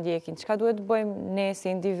që po na ndjekin. Çka duhet bëjmë ne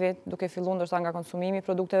si individ, duke filluar ndoshta nga konsumimi i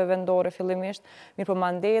produkteve vendore fillimisht, mirë po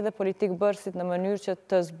mandej edhe politik bërësit në mënyrë që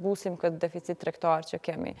të zbusim këtë deficit tregtar që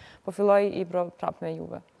kemi. Po filloj Ibrahm prapë me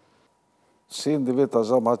juve. Si individ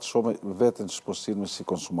azam atë shumë veten shposin si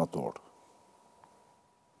konsumator.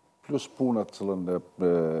 Plus punat cilën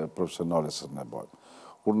profesionale që ne bëjmë.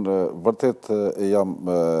 Unë vërtet jam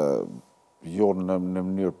jo në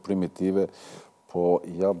mënyrë primitive, po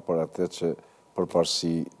jam për atë që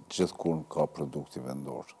përparësi gjithkun ka produkti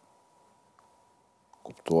vendor.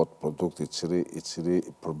 Kuptohet produkti i cili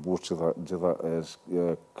përmbush gjitha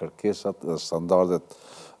kërkesat dhe standardet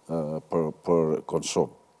për konsum.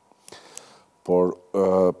 Por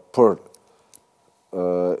për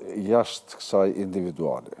jashtë kësaj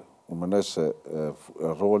individuale, unë mendoj se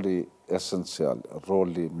roli esencial,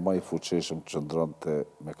 roli më i fuqishëm qëndron te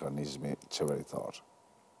mekanizmi qeveritar.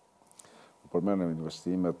 U përmenen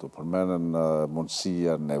investimet, u përmenen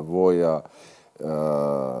mundësia, nevoja,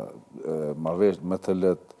 marrëveshje me të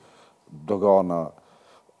lehtë, dogana,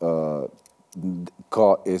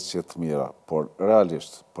 ka ecje të mira, por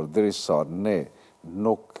realisht, përderisa ne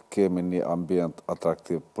nuk kemi një ambient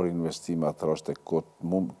atraktiv për investime, atër është e kotë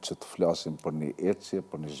mund që të flasim për një ecje,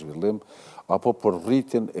 për një zhvillim, apo për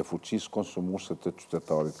rritjen e fuqisë konsumuese të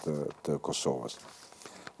qytetarit të Kosovës.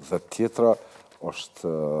 Dhe tjetra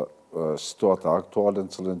është situata aktuale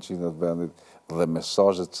në cilën qindet vendit dhe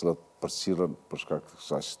mesazhet që përcillen për shkak të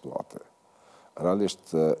kësaj situate.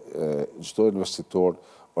 Realisht, çdo investitor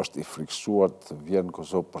është i friksuar të vjen në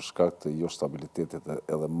Kosovë për shkak të jo stabilitetit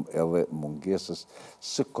edhe mungesës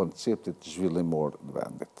së konceptit zhvillimor në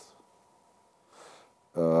vendit.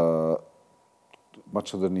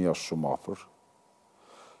 Maqedonia është shumë afër,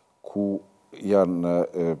 ku janë,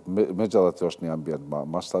 me gjatë është një ambient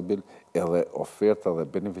ma stabil, edhe oferta dhe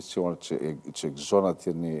beneficionet që gëzon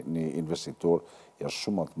atje një investitor janë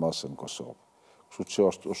shumë atë masë në Kosovë. Kështu që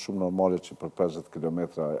është shumë normale që për 50 km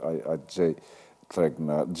a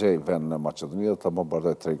gjej vend në Maqedoni dhe të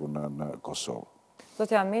bombardoj tregun në Kosovë.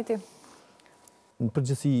 Zoti Ahmeti? Në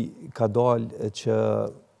përgjithësi ka dalë që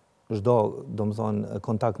çdo, domethënë,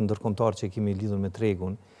 kontakt ndërkombëtar që kemi lidhur me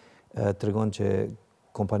tregun, tregon që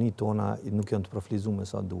kompanitë tona nuk janë të profilizuar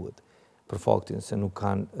sa duhet. Për faktin se nuk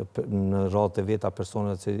kanë në radhë të veta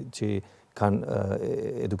personat që kanë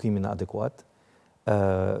edukimin adekuat,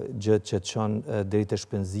 gjë që çon deri te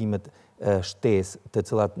shpenzimet shtesë të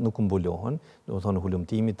cilat nuk mbulohen, do të thonë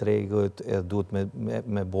hulumtimi i tregut, duhet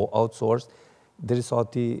me bo outsource, derisa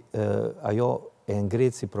ajo e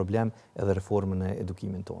ngret si problem edhe reformën e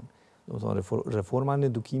edukimit tonë. Do të thonë reforma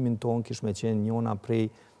në edukimin tonë kish me qenë njëna prej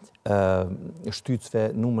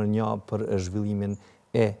shtytësve numër 1 për zhvillimin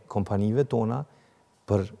e kompanive tona,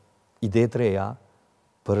 për ide të reja,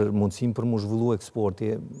 për mundësim për mu zhvillu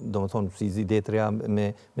eksporti, do më thonë, si ide të reja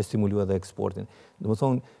me stimulu edhe eksportin. Do më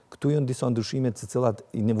thonë, këtu janë disa ndryshimet të cilat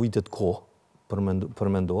i nevojitet kohë për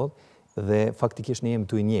me ndodhë, dhe faktikisht ne jemi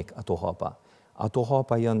të i njek ato hapa. Ato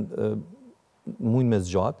hapa janë mujnë me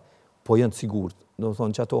zgjatë, po janë sigurt. Do më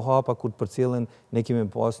thonë që ato hapa kur të përcjellen, ne kemi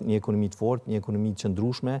pas një ekonomi të fortë, një ekonomi të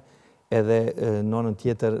qëndrueshme, edhe në anën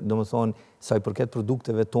tjetër, do më thonë, sa i përket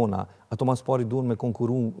produkteve tona, ato mas pari duhen me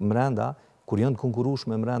konkuru mrenda, kur janë të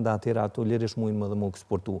konkurueshme mrenda atëra, ato lirisht mujnë më dhe më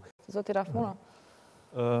eksportu. Zoti Rafuna?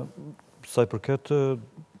 Sa i përket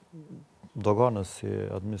doganës si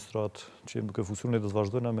administrat që jemi duke funksionuar, do të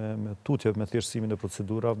vazhdojmë me tutje me thjeshtësimin e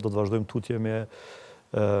procedurave, do të vazhdojmë tutje me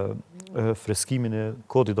freskimin e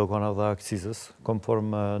kodit doganave dhe akcizës,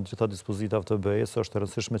 konform gjitha dispozitave të BE-s, është e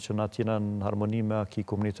rëndësishme që na të jena në harmoni me aki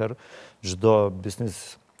komunitar, çdo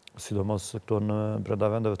biznes, sidomos këto në brenda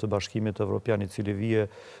vendeve të Bashkimit Evropian, i cili vije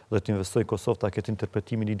dhe të investojë në Kosovë, ta ketë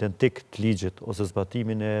interpretimin identik të ligjit ose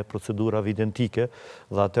zbatimin e procedurave identike,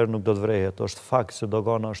 dhe atëherë nuk do të vrehet. Është fakt se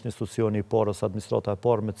dogana është një institucion i parë ose administrata e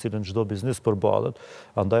parë me të cilën çdo biznes përballet,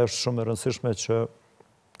 andaj është shumë e rëndësishme që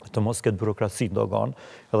të mos ketë burokraci në dogan,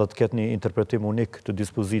 edhe të ketë një interpretim unik të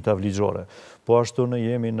dispozitave ligjore. Po ashtu ne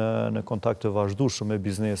jemi në kontakt të vazhdueshëm me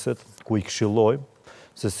bizneset, ku i këshillojmë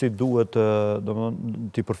se si duhet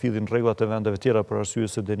t'i përfillin rregullat e vendeve tjera për arsye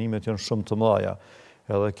se dënimet janë shumë të mëdha.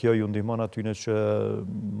 Edhe kjo ju ndihmon atyne që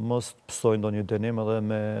mos pësojnë ndonjë dënim edhe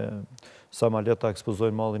me sa ma letë ta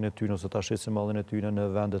ekspozojnë mallin e tyre ose ta shesin mallin e tyre në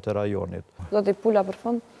vendet e rajonit. Zoti Pula për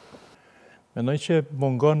fund. Mendoj që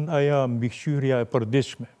mungon aja mbikëqyrja e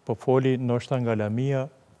përditshme, po foli ndoshta nga lamia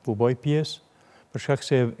u boj pjesë, për shkak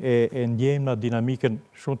se e ndjejmë na dinamikën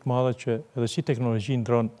shumë të madhe që edhe si teknologji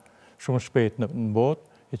ndron shumë shpejt në botë,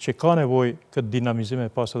 e që ka nevojë këtë dinamizim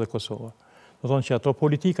e pas edhe Kosova. Do thonë që ato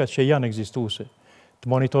politikat që janë ekzistuese të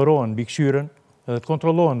monitorohen mbikëqyrën edhe të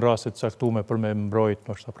kontrollohen raste të caktuara për me mbrojt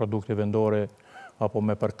ndoshta produkte vendore apo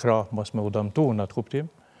me përkrah mos me u dëmtu në atë kuptim,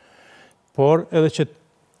 por edhe që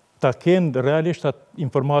ta kenë realisht atë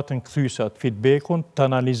informatën kthyese, atë feedbackun, të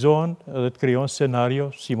analizohen edhe të krijojnë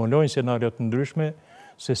scenario, simulojnë scenario të ndryshme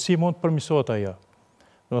se si mund të përmirësohet ajo.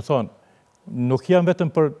 Do thonë, nuk janë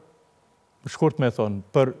vetëm për shkurt me thonë,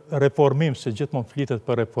 për reformim, se gjithmonë flitet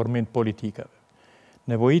për reformim politikave.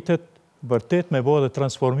 Nevojitet vërtet me bëhe dhe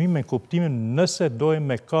transformime në kuptimin nëse dojmë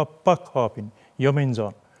me ka pak hapin, jo me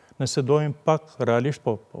nxanë. Nëse dojmë pak, realisht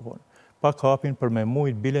pak hapin për me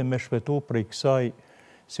mujt bile me shpetu për i kësaj,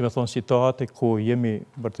 si me thonë, situate ku jemi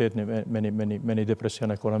vërtet me një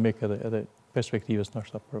depresion ekonomik edhe perspektives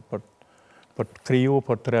nështë për të kriju,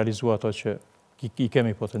 për të realizu ato që i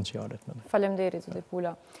kemi potencialet. Faleminderit, zoti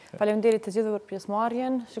Pula. Faleminderit të gjithë për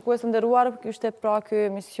pjesëmarrjen. Shikues të nderuar, ky ishte pra ky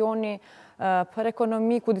emisioni për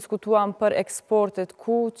ekonomi ku diskutuam për eksportet,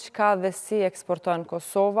 ku, çka dhe si eksporton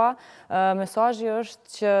Kosova. Mesazhi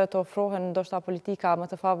është që të ofrohen ndoshta politika më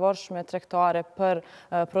të favorshme tregtare për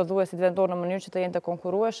prodhuesit vendor në mënyrë që të jenë të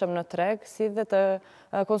konkurrueshëm në treg, si dhe të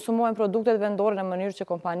konsumohen produktet vendore në mënyrë që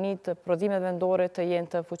kompanitë, prodhimet vendore të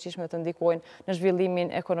jenë të fuqishme të ndikojnë në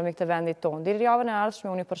zhvillimin ekonomik të vendit tonë. Deri javën e ardhshme,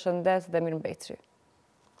 unë ju përshëndes dhe mirëmbëjtje.